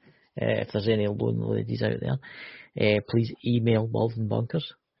night. If there's any lone ladies out there, please email Bald and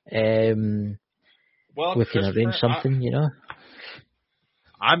Bonkers. We can arrange something,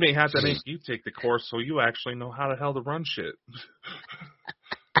 I may have to make you take the course so you actually know how the hell to run shit.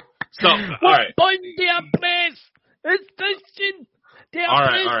 So, all right. Point der Press! All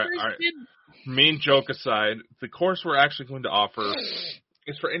right. Main joke aside, the course we're actually going to offer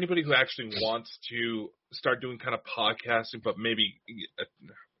is for anybody who actually wants to start doing kind of podcasting, but maybe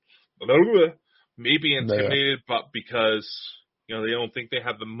intimidated, but because they don't think they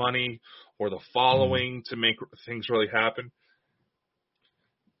have the money or the following to make things really happen.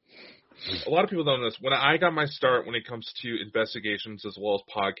 A lot of people don't know this. When I got my start when it comes to investigations as well as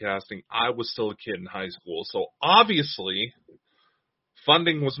podcasting, I was still a kid in high school. So obviously,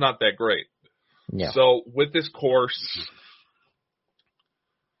 funding was not that great. Yeah. So with this course,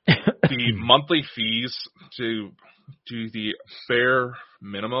 the monthly fees to do the bare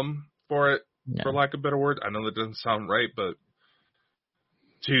minimum for it, for lack of a better word, I know that doesn't sound right, but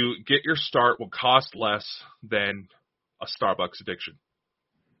to get your start will cost less than a Starbucks addiction.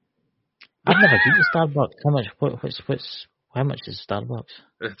 I've never been to Starbucks. How much is Starbucks?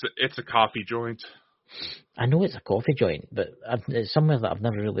 It's a coffee joint. I know it's a coffee joint, but it's somewhere that I've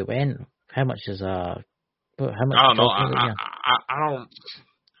never really went. How much is a? How much? I don't know. I don't.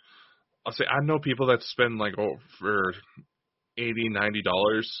 I'll say I know people that spend like over $80-$90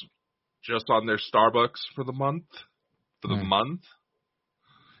 just on their Starbucks for the month.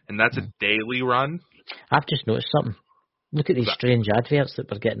 And that's a daily run. I've just noticed something. Look at these strange adverts that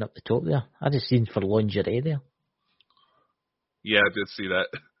we're getting up the top there. I just seen for lingerie there. Yeah, I did see that.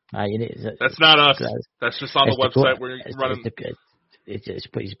 That's not us. That's just on the website we're running. It's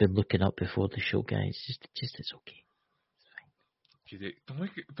what he's been looking up before the show, guys. Just it's okay. It's fine.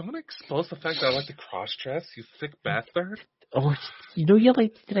 Don't expose the fact that I like to cross-dress, you thick bastard. Oh, you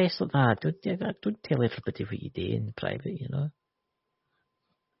like to dress like that. Don't tell everybody what you do in private,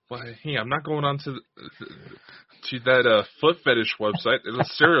 Well, hey, I'm not going on to that foot fetish website. There's a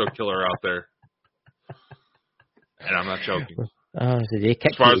serial killer out there. And I'm not joking. Oh, so they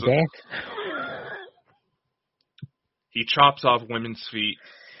kick you to death? He chops off women's feet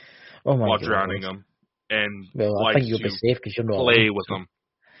while God. drowning them. And I think you'll be safe because you're not play with them.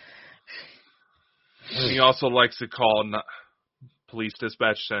 He also likes to call police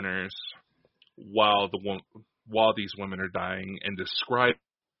dispatch centers while these women are dying and describe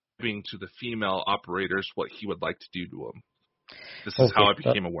to the female operators what he would like to do to them. This is how I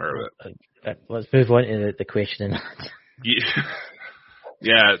became aware of it. Let's move on to the question.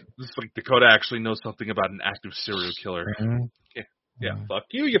 Yeah, this is like Dakota actually knows something about an active serial killer. Mm-hmm. Yeah, fuck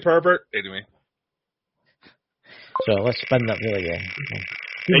you pervert. Anyway. So let's spin that wheel again.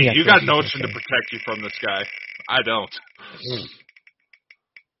 Hey, you got notion to protect you from this guy. I don't.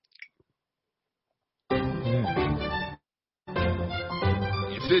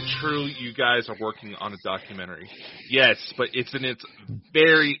 Is it true you guys are working on a documentary? Yes, but it's in its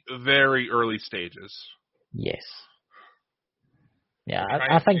very, very early stages. Yes. Yeah,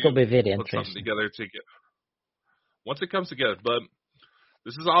 I think it'll be very interesting. Put something together once it comes together. But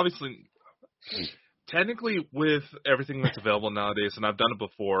this is obviously, technically with everything that's available nowadays, and I've done it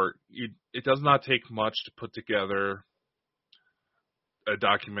before, it does not take much to put together a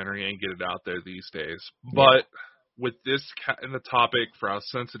documentary and get it out there these days. But with this in the topic, for how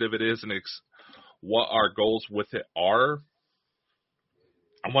sensitive it is and what our goals with it are,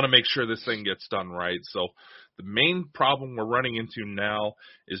 I want to make sure this thing gets done right. So the main problem we're running into now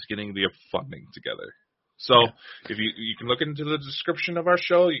is getting the funding together. So if you can look into the description of our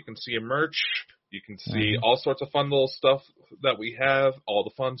show, you can see a merch, you can see all sorts of fun little stuff that we have. All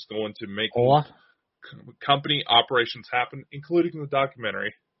the funds go into making company operations happen, including the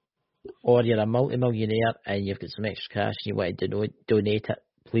documentary. Or you're a multi-millionaire and you've got some extra cash and you want to donate it,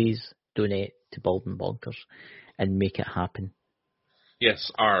 please donate to Bald and Bonkers and make it happen.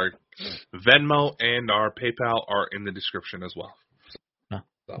 Yes, our Venmo and our PayPal are in the description as well.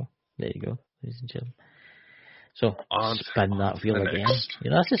 So. There you go, ladies and gentlemen. So, spin that wheel again.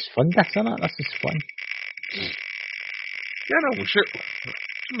 This is fun, isn't it? This is fun. Yeah, no, we should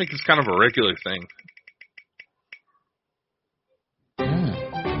make this kind of a regular thing.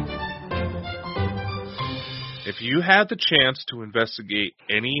 If you had the chance to investigate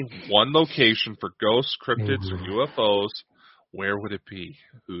any one location for ghosts, cryptids, or UFOs, where would it be?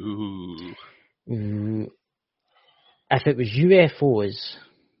 Ooh. If it was UFOs,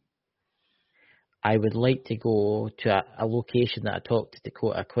 I would like to go to a location that I talk to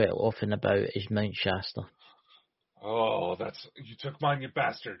Dakota quite often about is Mount Shasta. Oh, you took mine, you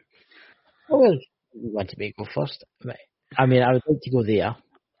bastard. Oh, you wanted me to go first? I mean, I would like to go there.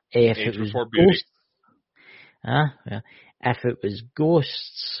 If it was ghosts, if it was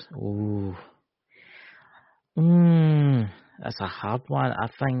ghosts, that's a hard one. I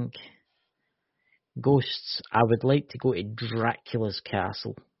think ghosts. I would like to go to Dracula's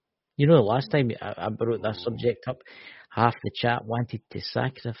castle You know, the last time I brought that subject up, half the chat wanted to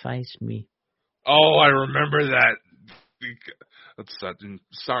sacrifice me. Oh, I remember that.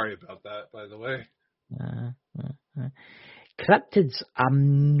 Sorry about that, by the way. Cryptids,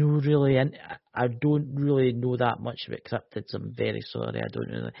 I'm no really in. I don't really know that much about cryptids. I'm very sorry. I don't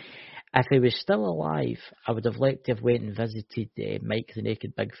really. If he was still alive, I would have liked to have went and visited Mike the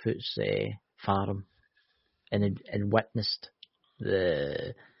Naked Bigfoot's farm and witnessed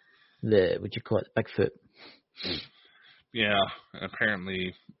the what do you call it, Bigfoot. Yeah,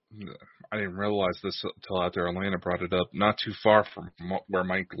 apparently, I didn't realize this until after Atlanta brought it up. Not too far from where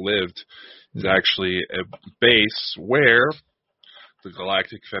Mike lived is actually a base where the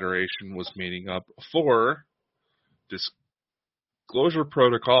Galactic Federation was meeting up for disclosure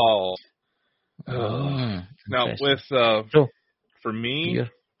protocol. Now, for me,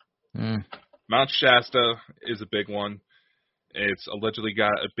 Mount Shasta is a big one. It's allegedly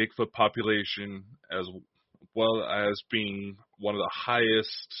got a Bigfoot population as well as being one of the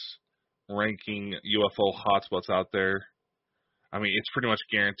highest ranking UFO hotspots out there. I mean, it's pretty much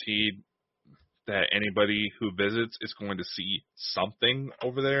guaranteed that anybody who visits is going to see something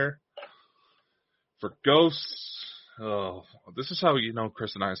over there. For ghosts, this is how you know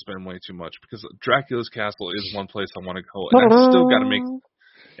Chris and I spend way too much, because Dracula's Castle is one place I want to go,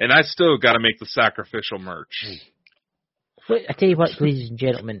 and I still got to make the sacrificial merch. Wait, I tell you what, ladies and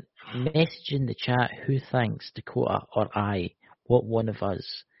gentlemen, message in the chat who thinks Dakota or I, what one of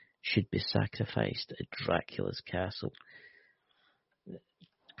us should be sacrificed at Dracula's Castle.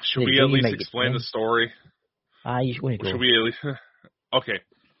 Should we at least explain the story? You want to go. Should we at least? Okay.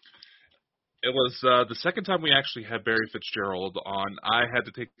 It was the second time we actually had Barry Fitzgerald on. I had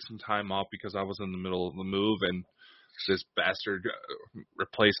to take some time off because I was in the middle of the move, and this bastard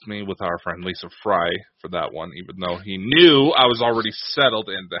replaced me with our friend Lisa Fry for that one, even though he knew I was already settled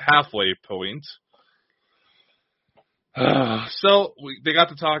in the halfway point. So they got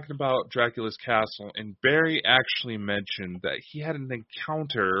to talking about Dracula's Castle, and Barry actually mentioned that he had an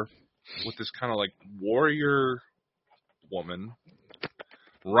encounter with this kind of like warrior woman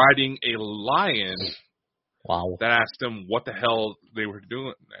riding a lion. Wow. That asked him what the hell they were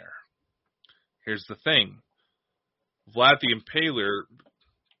doing there. Here's the thing. Vlad the Impaler,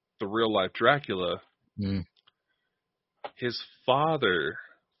 the real-life Dracula, his father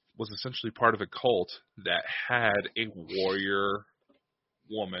was essentially part of a cult that had a warrior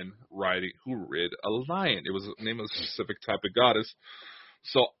woman who rid a lion. It was the name of a specific type of goddess.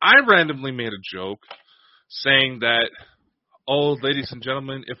 So I randomly made a joke saying that, oh, ladies and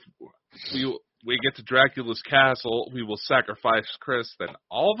gentlemen, if we get to Dracula's Castle, we will sacrifice Chris. Then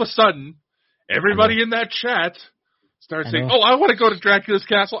all of a sudden, everybody in that chat started saying, oh, I want to go to Dracula's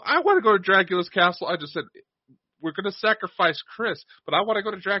Castle. I want to go to Dracula's Castle. I just said, we're going to sacrifice Chris, but I want to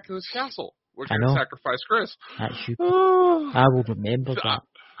go to Dracula's Castle. We're going to sacrifice Chris. I will remember that.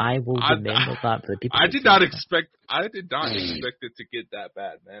 I will remember that for the people. I did not expect it to get that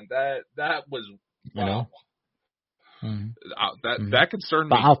bad, man. That was wow. That concerned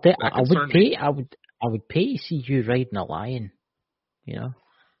me. But I would pay to see you riding a lion. You know.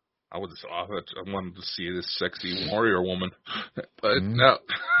 I wanted to see this sexy warrior woman, but no.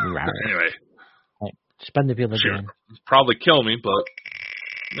 Anyway. Spin the wheel again. Probably kill me, but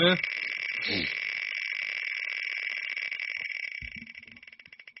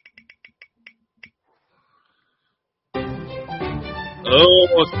Oh,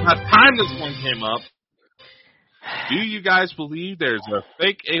 it's about time this one came up. Do you guys believe there's a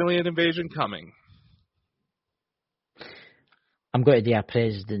fake alien invasion coming? I'm going to do a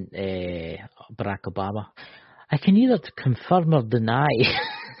President Barack Obama. I can either confirm or deny.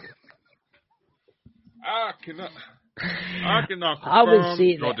 I cannot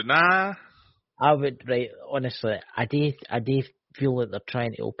confirm nor deny. I would, right, honestly, I do feel that they're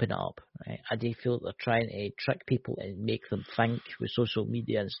trying to open it up, right? I do feel that they're trying to trick people and make them think with social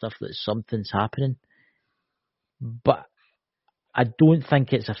media and stuff that something's happening. But I don't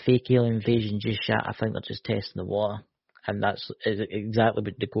think it's a fake alien invasion just yet. I think they're just testing the water. And that's exactly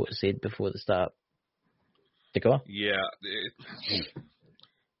what Dakota said before the start. Dakota? Yeah.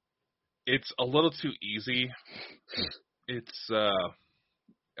 It's a little too easy. It's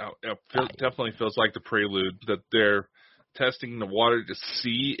definitely feels like the prelude that they're testing the water to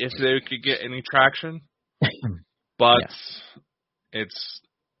see if they could get any traction. But it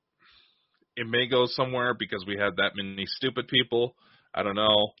may go somewhere because we had that many stupid people. I don't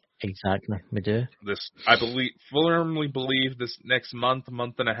know. Exactly, we do. I firmly believe this next month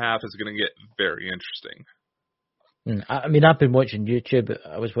and a half is going to get very interesting. I mean, I've been watching YouTube.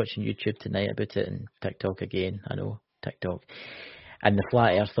 I was watching YouTube tonight about it and TikTok again. I know, TikTok. And the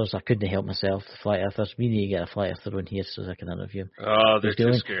flat earthers, I couldn't help myself. The flat earthers, we need to get a flat earther on here so I can interview him. Oh, they're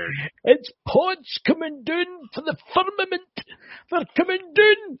too scared. It's pods coming down from the firmament. They're coming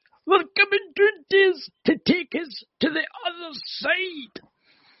down. They're coming down to us to take us to the other side.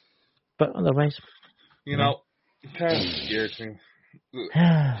 But otherwise, you know, it kind of scares me.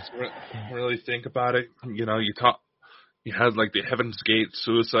 Really think about it. You know, you had like the Heaven's Gate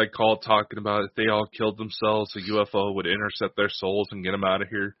suicide call talking about if they all killed themselves, a UFO would intercept their souls and get them out of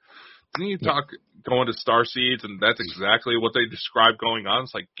here. Then you talk going to starseeds, and that's exactly what they describe going on.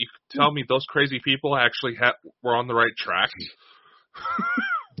 It's like, you tell me those crazy people actually were on the right track.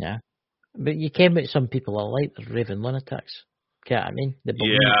 Yeah. But you can't make some people are like they're raving lunatics. You know what I mean? They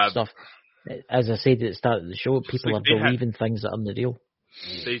believe stuff. As I said at the start of the show, people are believing things that aren't real.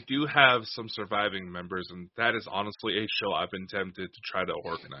 They do have some surviving members, and that is honestly a show I've been tempted to try to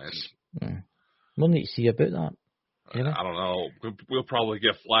organize. We'll need to see about that. You know? I don't know. We'll probably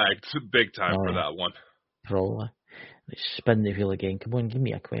get flagged big time for that one. Probably. Let's spin the wheel again. Come on, give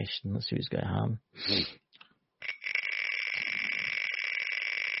me a question. Let's see what's going to happen.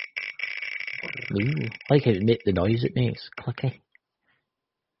 Ooh, I like how it makes the noise it makes. Clicky.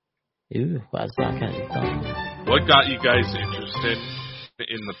 Ooh, what is that kind of stuff? What got you guys interested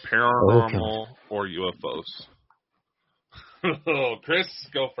in the paranormal or UFOs? Chris,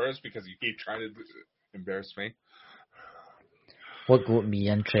 go first because you keep trying to embarrass me. What got me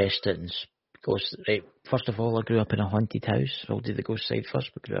interested in ghosts? Right, first of all, I grew up in a haunted house. I'll do the ghost side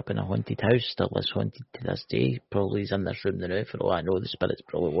first. We grew up in a haunted house, still is haunted to this day. Probably is in this room now, for all I know. The spirit's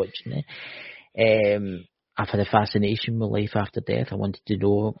probably watching it. I've had a fascination with life after death. I wanted to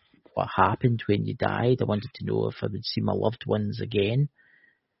know what happened when you died. I wanted to know if I would see my loved ones again.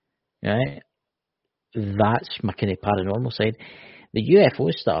 Right? That's my kind of paranormal side. The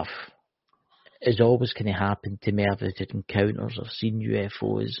UFO stuff has always kind of happened to me. I've had encounters. I've seen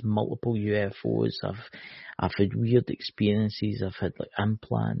UFOs, multiple UFOs. I've had weird experiences. I've had like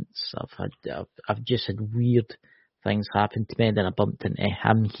implants. I've just had weird things happen to me. And then I bumped into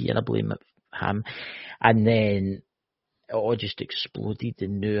him here. I blame him. And then it all just exploded,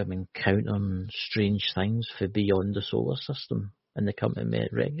 and now I'm encountering strange things for beyond the solar system, and they come to me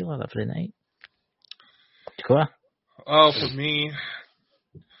regular every night. Dakota? Oh, for me,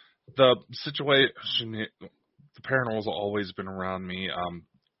 the situation, the paranormal's always been around me.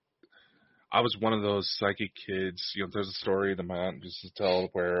 I was one of those psychic kids. You know, there's a story that my aunt used to tell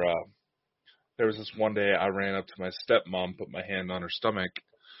where there was this one day I ran up to my stepmom, put my hand on her stomach,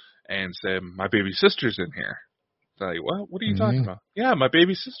 and said, "My baby sister's in here." Like, what are you talking about? Yeah, my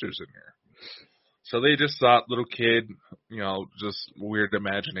baby sister's in here. So they just thought, little kid, you know, just weird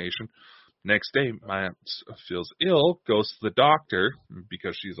imagination. Next day, my aunt feels ill, goes to the doctor,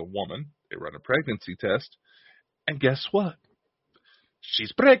 because she's a woman. They run a pregnancy test, and guess what?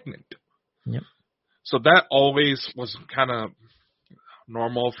 She's pregnant. Yep. So that always was kind of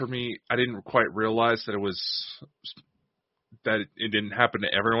normal for me. I didn't quite realize that it didn't happen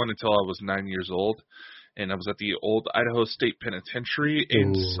to everyone until I was 9 years old. And I was at the old Idaho State Penitentiary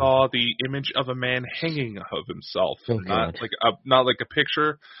and saw the image of a man hanging of himself. Not like a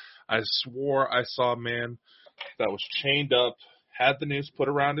picture. I swore I saw a man that was chained up, had the noose put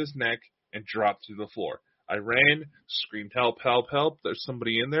around his neck, and dropped to the floor. I ran, screamed, "Help, help, help. There's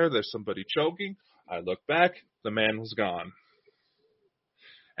somebody in there. There's somebody choking." I looked back. The man was gone.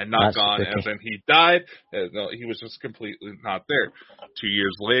 And not gone as in he died. No, he was just completely not there. 2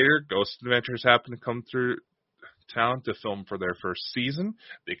 years later, Ghost Adventures happened to come through town to film for their first season.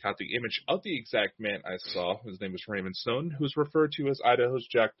 They caught the image of the exact man I saw. His name was Raymond Stone, who's referred to as Idaho's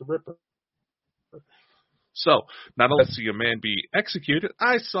Jack the Ripper. So, not only did I see a man be executed,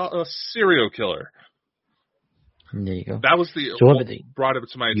 I saw a serial killer. There you go. That was what brought it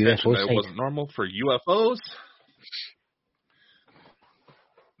to my attention that it wasn't normal for UFOs.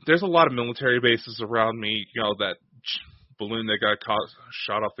 There's a lot of military bases around me. You know, that balloon that got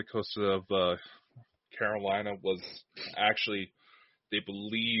shot off the coast of Carolina was actually, they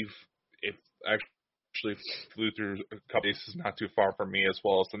believe it actually flew through a couple bases not too far from me, as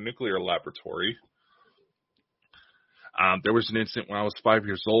well as the nuclear laboratory. There was an incident when I was 5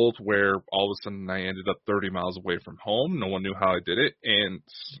 years old where all of a sudden I ended up 30 miles away from home. No one knew how I did it. And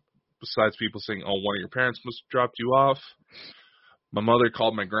besides people saying, "Oh, one of your parents must have dropped you off," my mother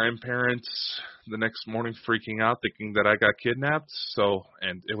called my grandparents the next morning freaking out, thinking that I got kidnapped.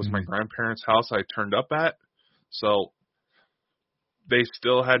 And it was my grandparents' house I turned up at. So they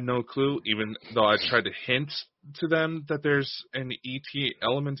still had no clue, even though I tried to hint to them that there's an ET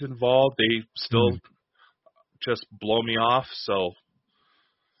element involved. They still just blow me off. So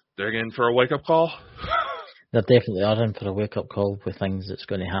they're in for a wake-up call. They definitely are in for a wake-up call with things that's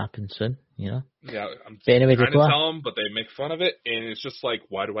going to happen soon, you know? Yeah, I'm But anyway, trying to tell them, but they make fun of it, and it's just like,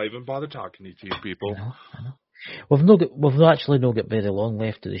 why do I even bother talking to you people? I know. We've actually not got very long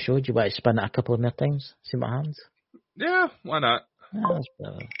left of the show. Do you want to spin it a couple of more times? See what happens? Yeah, why not? Yeah, that's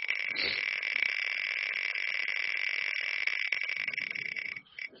better.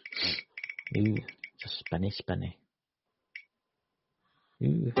 Ooh, it's a spinny.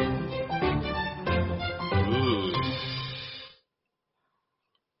 Ooh. Ooh.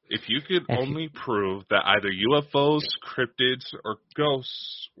 If you could only prove that either UFOs, cryptids, or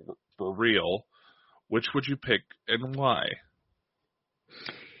ghosts were real, which would you pick and why?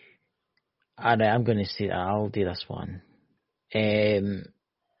 Alright, I'm going to say that. I'll do this one.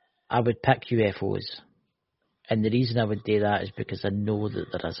 I would pick UFOs. And the reason I would do that is because I know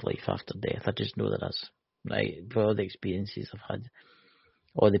that there is life after death. I just know there is. Right? For all the experiences I've had,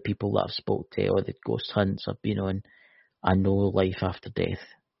 all the people that I've spoke to, all the ghost hunts I've been on, I know life after death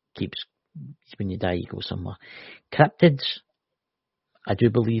keeps, when you die you go somewhere. Cryptids, I do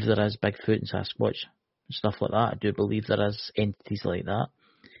believe there is Bigfoot and Sasquatch and stuff like that. I do believe there is entities like that.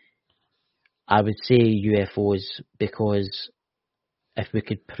 I would say UFOs because if we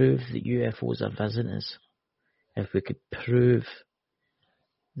could prove that UFOs are visitors, if we could prove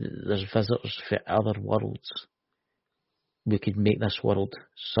that there's visitors from other worlds, we could make this world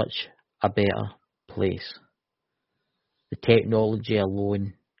such a better place. The technology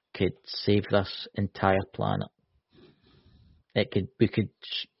alone could save this entire planet. We could,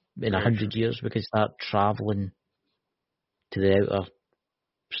 in 100 years, we could start travelling to the outer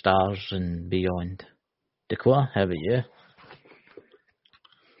stars and beyond. Dakota, how about you?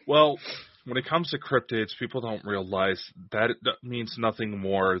 Well, when it comes to cryptids, people don't realize that it means nothing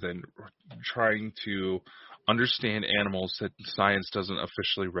more than trying to understand animals that science doesn't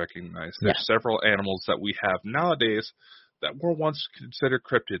officially recognize. There's several animals that we have nowadays that were once considered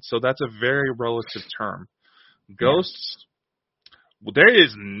cryptids, so that's a very relative term. Ghosts, well, there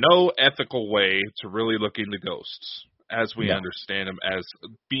is no ethical way to really look into ghosts as we understand them as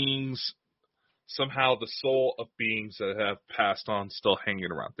beings, somehow the soul of beings that have passed on still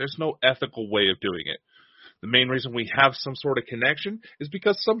hanging around. There's no ethical way of doing it. The main reason we have some sort of connection is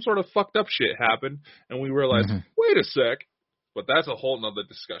because some sort of fucked up shit happened, and we realized, wait a sec, but that's a whole nother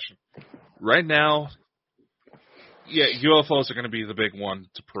discussion. Right now, UFOs are going to be the big one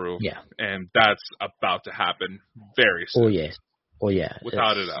to prove, and that's about to happen very soon. Oh yeah.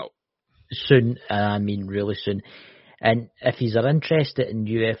 Without a doubt. Soon, I mean really soon. And if you are interested in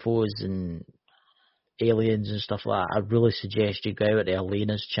UFOs and aliens and stuff like that, I really suggest you go out to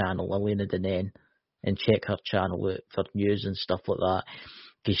Elena's channel, Elena Denain, and check her channel out for news and stuff like that.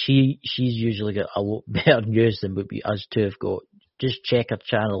 Because she's usually got a lot better news than what us two have got. Just check her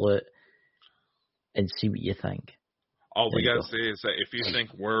channel out and see what you think. All we gotta say is that if you think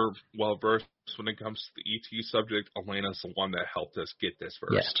we're well versed when it comes to the ET subject, Elena's the one that helped us get this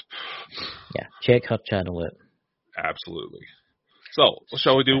first. Yeah, check her channel out. Absolutely. So,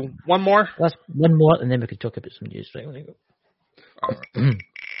 shall we do one more? Let's one more, and then we can talk about some news. Right, go. All right.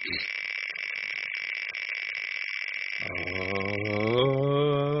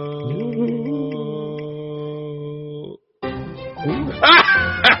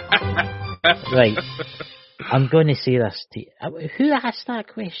 Right. I'm going to say this to you. Who asked that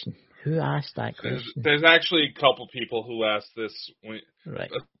question? There's actually a couple people who asked this.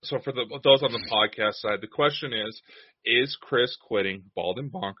 Right. So for those on the podcast side, the question is Chris quitting Bald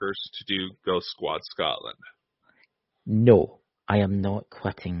and Bonkers to do Ghost Squad Scotland? No, I am not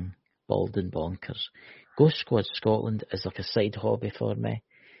quitting Bald and Bonkers. Ghost Squad Scotland is like a side hobby for me.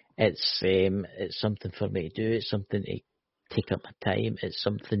 It's something for me to do. It's something to take up my time. It's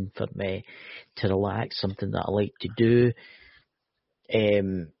something for me to relax, something that I like to do.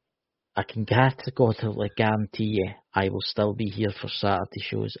 I can categorically guarantee you I will still be here for Saturday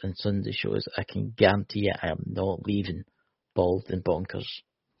shows and Sunday shows. I can guarantee you I am not leaving Bald and Bonkers.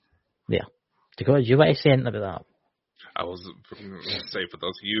 There. Dakota, do you want to say anything about that? I was going to say, for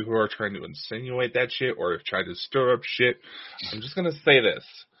those of you who are trying to insinuate that shit or try to stir up shit, I'm just going to say this.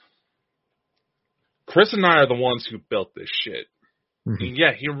 Chris and I are the ones who built this shit. Mm-hmm. And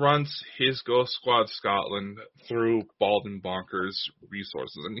yeah, he runs his Ghost Squad Scotland through Bald and Bonkers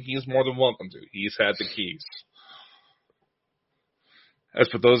resources, and he's more than welcome to. He's had the keys. As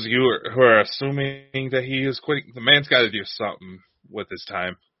for those of you who are assuming that he is quitting, the man's got to do something with his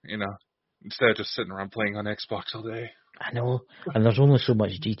time, instead of just sitting around playing on Xbox all day. I know, and there's only so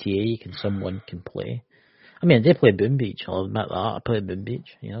much GTA someone can play. I mean, I did play Boom Beach, I'll admit that. I played Boom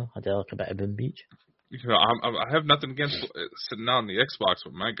Beach, I did like a bit of Boom Beach. I have nothing against sitting on the Xbox,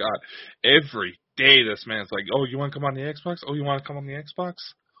 but my God, every day this man's like, "Oh, you want to come on the Xbox? Oh, you want to come on the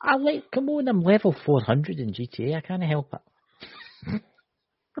Xbox?" Come on, I'm level 400 in GTA. I can't help it.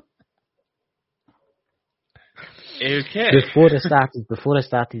 Okay. Before I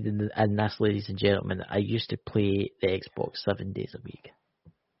started in this, ladies and gentlemen, I used to play the Xbox 7 days a week.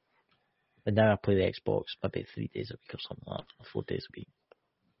 And now I play the Xbox maybe 3 days a week or something like that, or 4 days a week.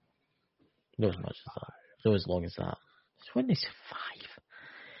 Not as much as that. Not as long as that. It's when it's 5.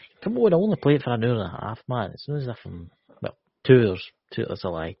 Come on, I only play it for an hour and a half, man. It's not as if I'm, 2 hours. That's a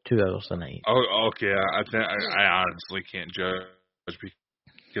lie. 2 hours a night. Oh, okay. I honestly can't judge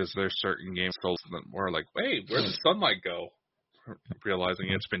because there's certain games that were like, wait, where'd the sunlight go? Realizing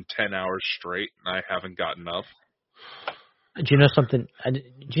it's been 10 hours straight and I haven't gotten up. Do you know something?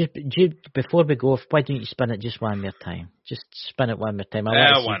 Before we go, why don't you spin it just one more time? Just spin it one more time. I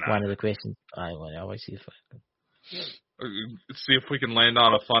want to see if one of the questions. I want to see if see if we can land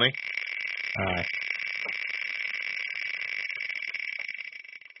on a funny. Alright.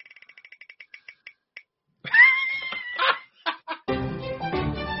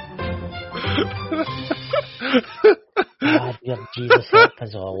 God, dear Jesus, help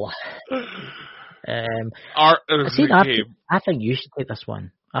us all. I think you should take this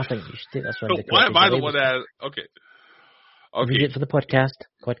one. Why am I the one that? Okay. Read it for the podcast.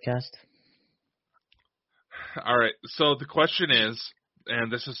 All right. So the question is,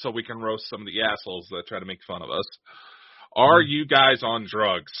 and this is so we can roast some of the assholes that try to make fun of us. Are you guys on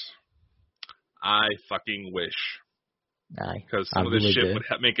drugs? I fucking wish. Aye. Because some of this really shit would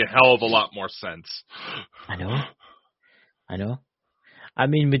make a hell of a lot more sense. I know. I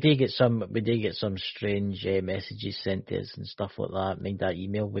mean, we did get some strange messages sent to us and stuff like that. I mean, that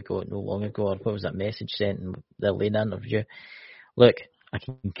email we got no long ago, or what was that message sent in the Lena interview? Look, I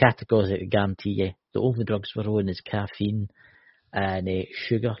can categorically guarantee you the only drugs we're on is caffeine and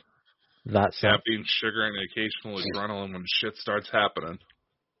sugar. That's caffeine, sugar, and occasional adrenaline when shit starts happening.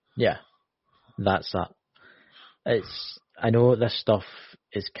 Yeah, that's that. I know this stuff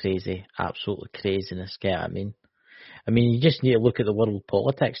is crazy, absolutely craziness. I mean, you just need to look at the world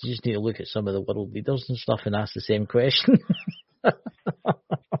politics. You just need to look at some of the world leaders and stuff and ask the same question.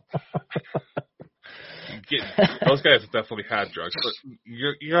 Those guys have definitely had drugs, but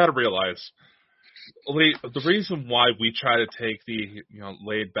you got to realize the reason why we try to take the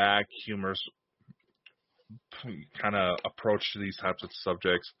laid back, humorous kind of approach to these types of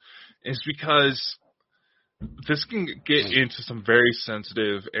subjects is because this can get into some very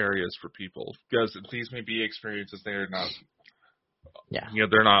sensitive areas for people, because these may be experiences they're not,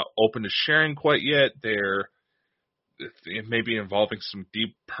 they're not open to sharing quite yet. It may be involving some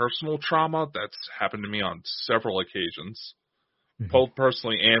deep personal trauma that's happened to me on several occasions, both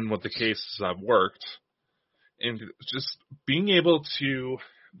personally and with the cases I've worked. And just being able to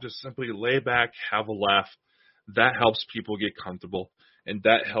just simply lay back, have a laugh, that helps people get comfortable, and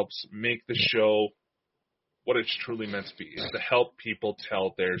that helps make the show what it's truly meant to be, is to help people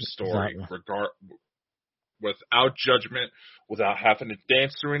tell their story, without judgment, without having to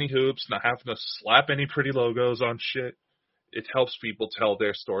dance through any hoops, not having to slap any pretty logos on shit. It helps people tell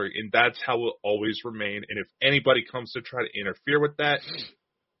their story, and that's how it will always remain. And if anybody comes to try to interfere with that,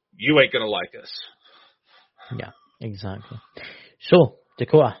 you ain't gonna like us. Yeah, exactly. So,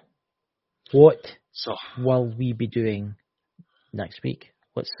 Dakota, what will we be doing next week?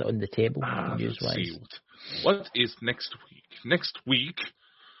 What's on the table news-wise? What is next week? Next week,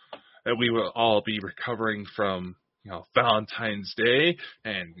 we will all be recovering from Valentine's Day,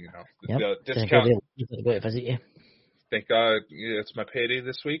 and the discount. Go to visit you. Thank God it's my payday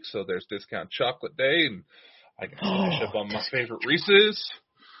this week, so there's discount chocolate day, and I can finish up on my favorite Reese's.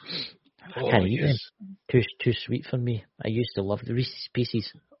 I can't eat them. Too sweet for me. I used to love the Reese's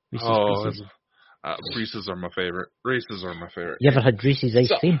Pieces. Reese's are my favorite. You ever had Reese's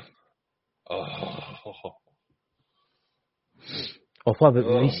ice cream? Oh, Or what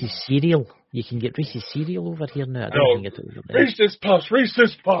about Reese's cereal? You can get Reese's cereal over here now. I don't think it's over there. Reese's Puffs.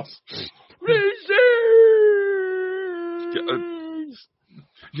 Reese's!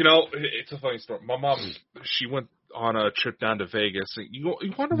 It's a funny story. My mom, she went on a trip down to Vegas. And you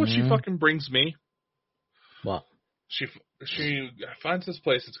wonder what she fucking brings me? What? She finds this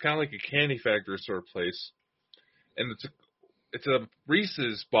place. It's kind of like a candy factory sort of place, and it's a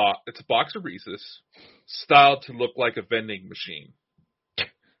Reese's box. It's a box of Reese's, styled to look like a vending machine.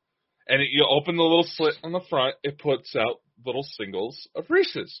 And you open the little slit on the front, it puts out little singles of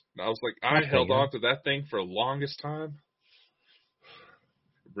Reese's. And I was like, I held on to that thing for the longest time.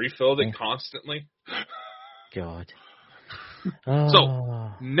 Refilled it constantly. God.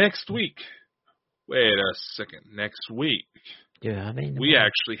 So, next week, Wait a second. Next week, Do you have any? we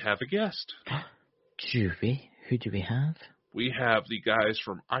actually have a guest. Do we? Who do we have? We have the guys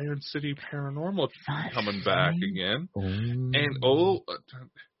from Iron City Paranormal coming back again. Oh. And,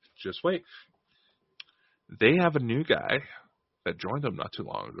 just wait. They have a new guy that joined them not too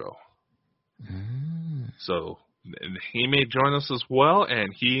long ago. So, and he may join us as well,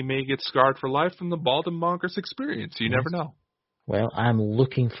 and he may get scarred for life from the Bald and Bonkers experience. You never know. Well, I'm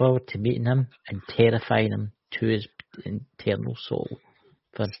looking forward to meeting him and terrifying him to his eternal soul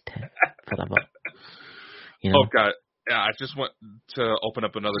forever. You know? Oh, God. Yeah, I just want to open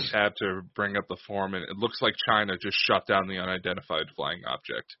up another tab to bring up the form, and it looks like China just shut down the unidentified flying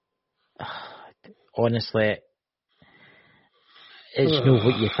object. Honestly, it's not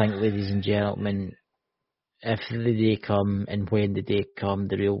what you think, ladies and gentlemen. If the day come, and when the day come,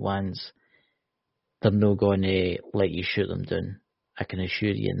 the real ones, they're not going to let you shoot them down. I can assure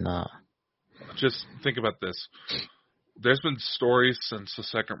you in that. Just think about this. There's been stories since the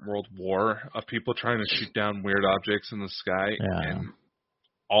Second World War of people trying to shoot down weird objects in the sky, and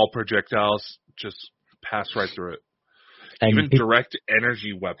all projectiles just pass right through it. And even direct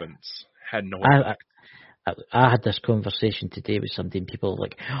energy weapons had no effect. I had this conversation today with somebody, and people were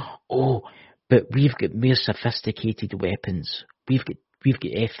like, "Oh, but we've got more sophisticated weapons. We've got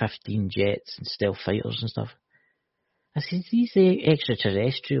F-15 jets and stealth fighters and stuff." I said, "These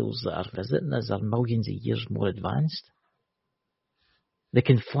extraterrestrials that are visiting us are millions of years more advanced. They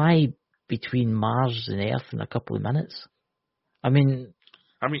can fly between Mars and Earth in a couple of minutes." I mean,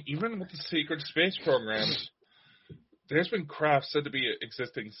 even with the secret space programs, there's been craft said to be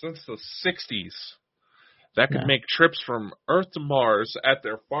existing since the 60s that could make trips from Earth to Mars at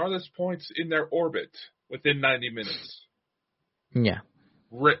their farthest points in their orbit within 90 minutes. Yeah.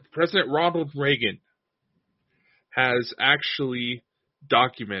 President Ronald Reagan has actually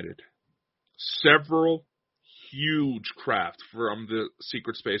documented several huge craft from the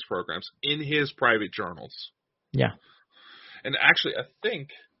secret space programs in his private journals. Yeah. And actually, I think,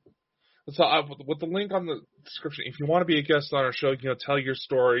 so with the link on the description, if you want to be a guest on our show, tell your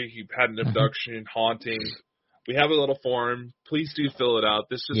story. You've had an abduction, haunting. We have a little form. Please do fill it out.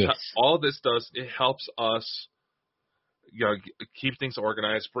 This is all this does. It helps us, keep things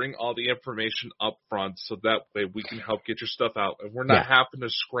organized, bring all the information up front, so that way we can help get your stuff out, and we're not having to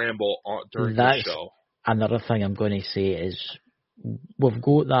scramble during the show. Another thing I'm going to say is we've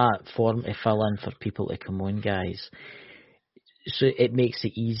got that form to fill in for people to come on, guys. So it makes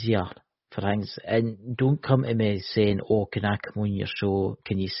it easier for things. And don't come to me saying, "Oh, can I come on your show?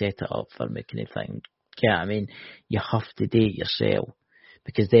 Can you set it up for me?" kind of thing. Yeah, you have to do it yourself.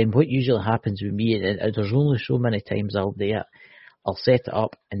 Because then what usually happens with me, and there's only so many times I'll do it, I'll set it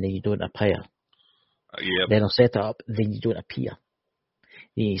up and then you don't appear. Then I'll set it up, then you don't appear.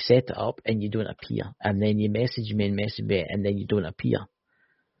 Then you set it up and you don't appear. And then you message me and then you don't appear.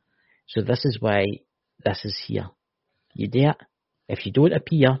 So this is why this is here. You do it. If you don't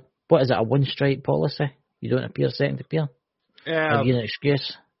appear, what is it, a one-strike policy? You don't appear, second appear? Yeah. Have you an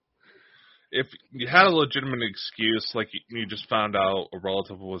excuse? If you had a legitimate excuse, like you just found out a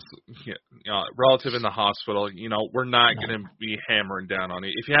relative was, relative in the hospital, we're not going to be hammering down on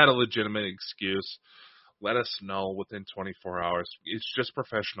it. If you had a legitimate excuse, let us know within 24 hours. It's just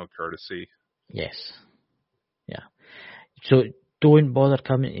professional courtesy. Yes. Yeah. So don't bother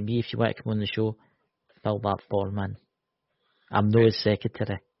coming to me if you want to come on the show. Fill that form in. I'm no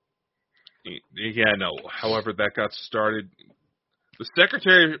secretary. Yeah, no. However, that got started. The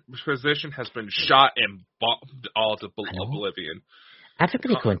secretary position has been shot and bombed all to oblivion.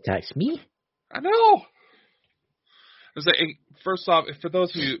 Everybody contacts me. I know. First off, for those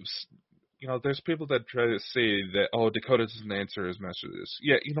of you, there's people that try to say that, Dakota doesn't answer his messages.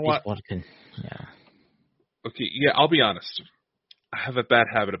 Yeah, you know what? He's working. Yeah. Okay, yeah, I'll be honest. I have a bad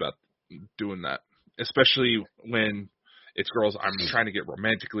habit about doing that, especially when it's girls I'm trying to get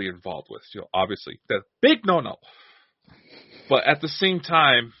romantically involved with. Obviously, that's big no-no. But at the same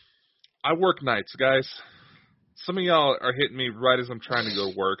time, I work nights, guys. Some of y'all are hitting me right as I'm trying to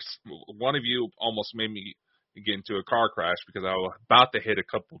go to work. One of you almost made me get into a car crash because I was about to hit a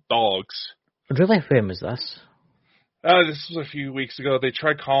couple dogs. Really? When was this? This was a few weeks ago. They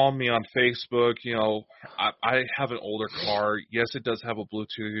tried calling me on Facebook. I have an older car. Yes, it does have a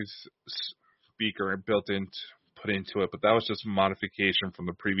Bluetooth speaker put into it, but that was just a modification from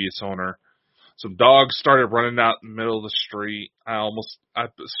the previous owner. Some dogs started running out in the middle of the street. I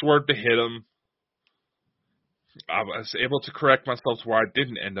swerved to hit them. I was able to correct myself to where I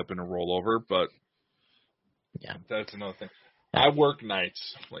didn't end up in a rollover, but that's another thing. I work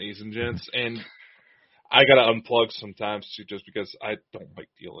nights, ladies and gents, and I gotta unplug sometimes too, just because I don't like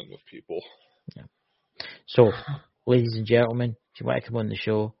dealing with people. Yeah. So, ladies and gentlemen, if you want to come on the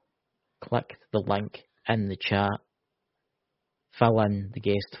show, click the link in the chat, fill in the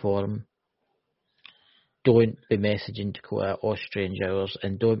guest form. Don't be messaging Dakota or strange hours,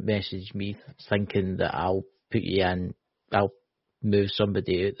 and don't message me thinking that I'll put you in. I'll move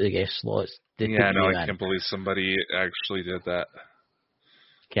somebody out the guest slots. I can't believe somebody actually did that.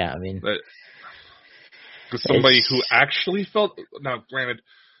 Yeah, I mean, because somebody who actually now, granted,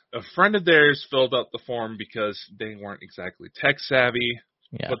 a friend of theirs filled out the form because they weren't exactly tech savvy,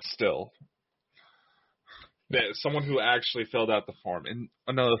 but still, someone who actually filled out the form. And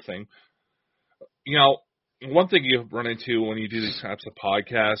another thing, one thing you run into when you do these types of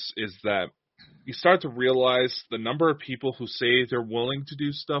podcasts is that you start to realize the number of people who say they're willing to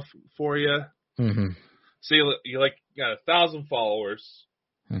do stuff for you. Mm-hmm. Say you got 1,000 followers.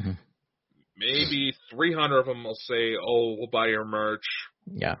 Mm-hmm. Maybe 300 of them will say, "Oh, we'll buy your merch."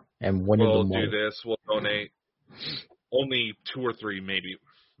 Yeah, and we'll do this. We'll donate. Only 2 or 3, maybe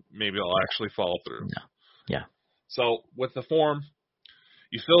I'll actually follow through. Yeah. So with the form,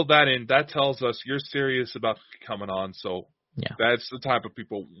 you fill that in. That tells us you're serious about coming on. So that's the type of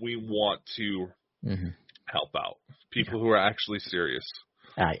people we want to help out. People who are actually serious.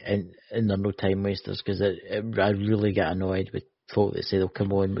 And they're no time wasters, because I really get annoyed with folk that say they'll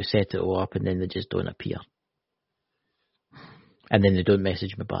come on, we set it all up, and then they just don't appear. And then they don't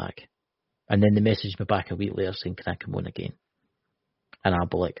message me back. And then they message me back a week later saying, "Can I come on again?" And I'll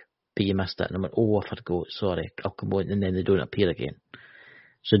be like, "But you missed it." And I'm like, "Oh, I forgot. Sorry, I'll come on." And then they don't appear again.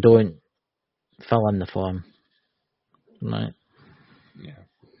 So don't fill in the form. Right? Yeah.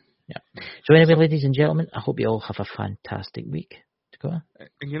 So anyway, ladies and gentlemen, I hope you all have a fantastic week. Dakota?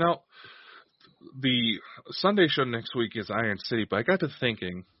 The Sunday show next week is Iron City, but I got to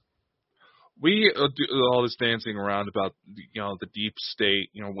thinking, we do all this dancing around about the deep state,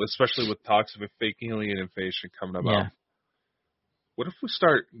 especially with talks of a fake alien invasion coming about. Yeah. What if we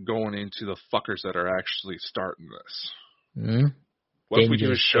start going into the fuckers that are actually starting this? What if we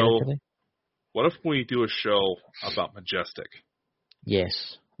do a show? What if we do a show about Majestic?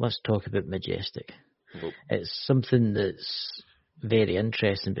 Yes, let's talk about Majestic. Well, it's something that's very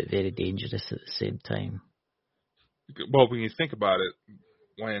interesting but very dangerous at the same time. Well, when you think about it,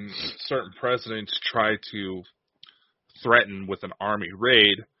 when certain presidents try to threaten with an army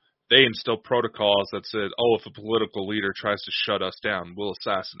raid, they instill protocols that said, "Oh, if a political leader tries to shut us down, we'll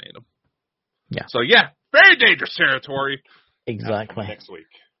assassinate him." Yeah. So very dangerous territory. Exactly. Next week.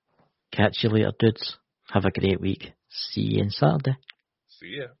 Catch you later, dudes. Have a great week. See you on Saturday.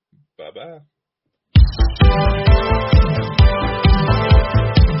 See ya. Bye-bye.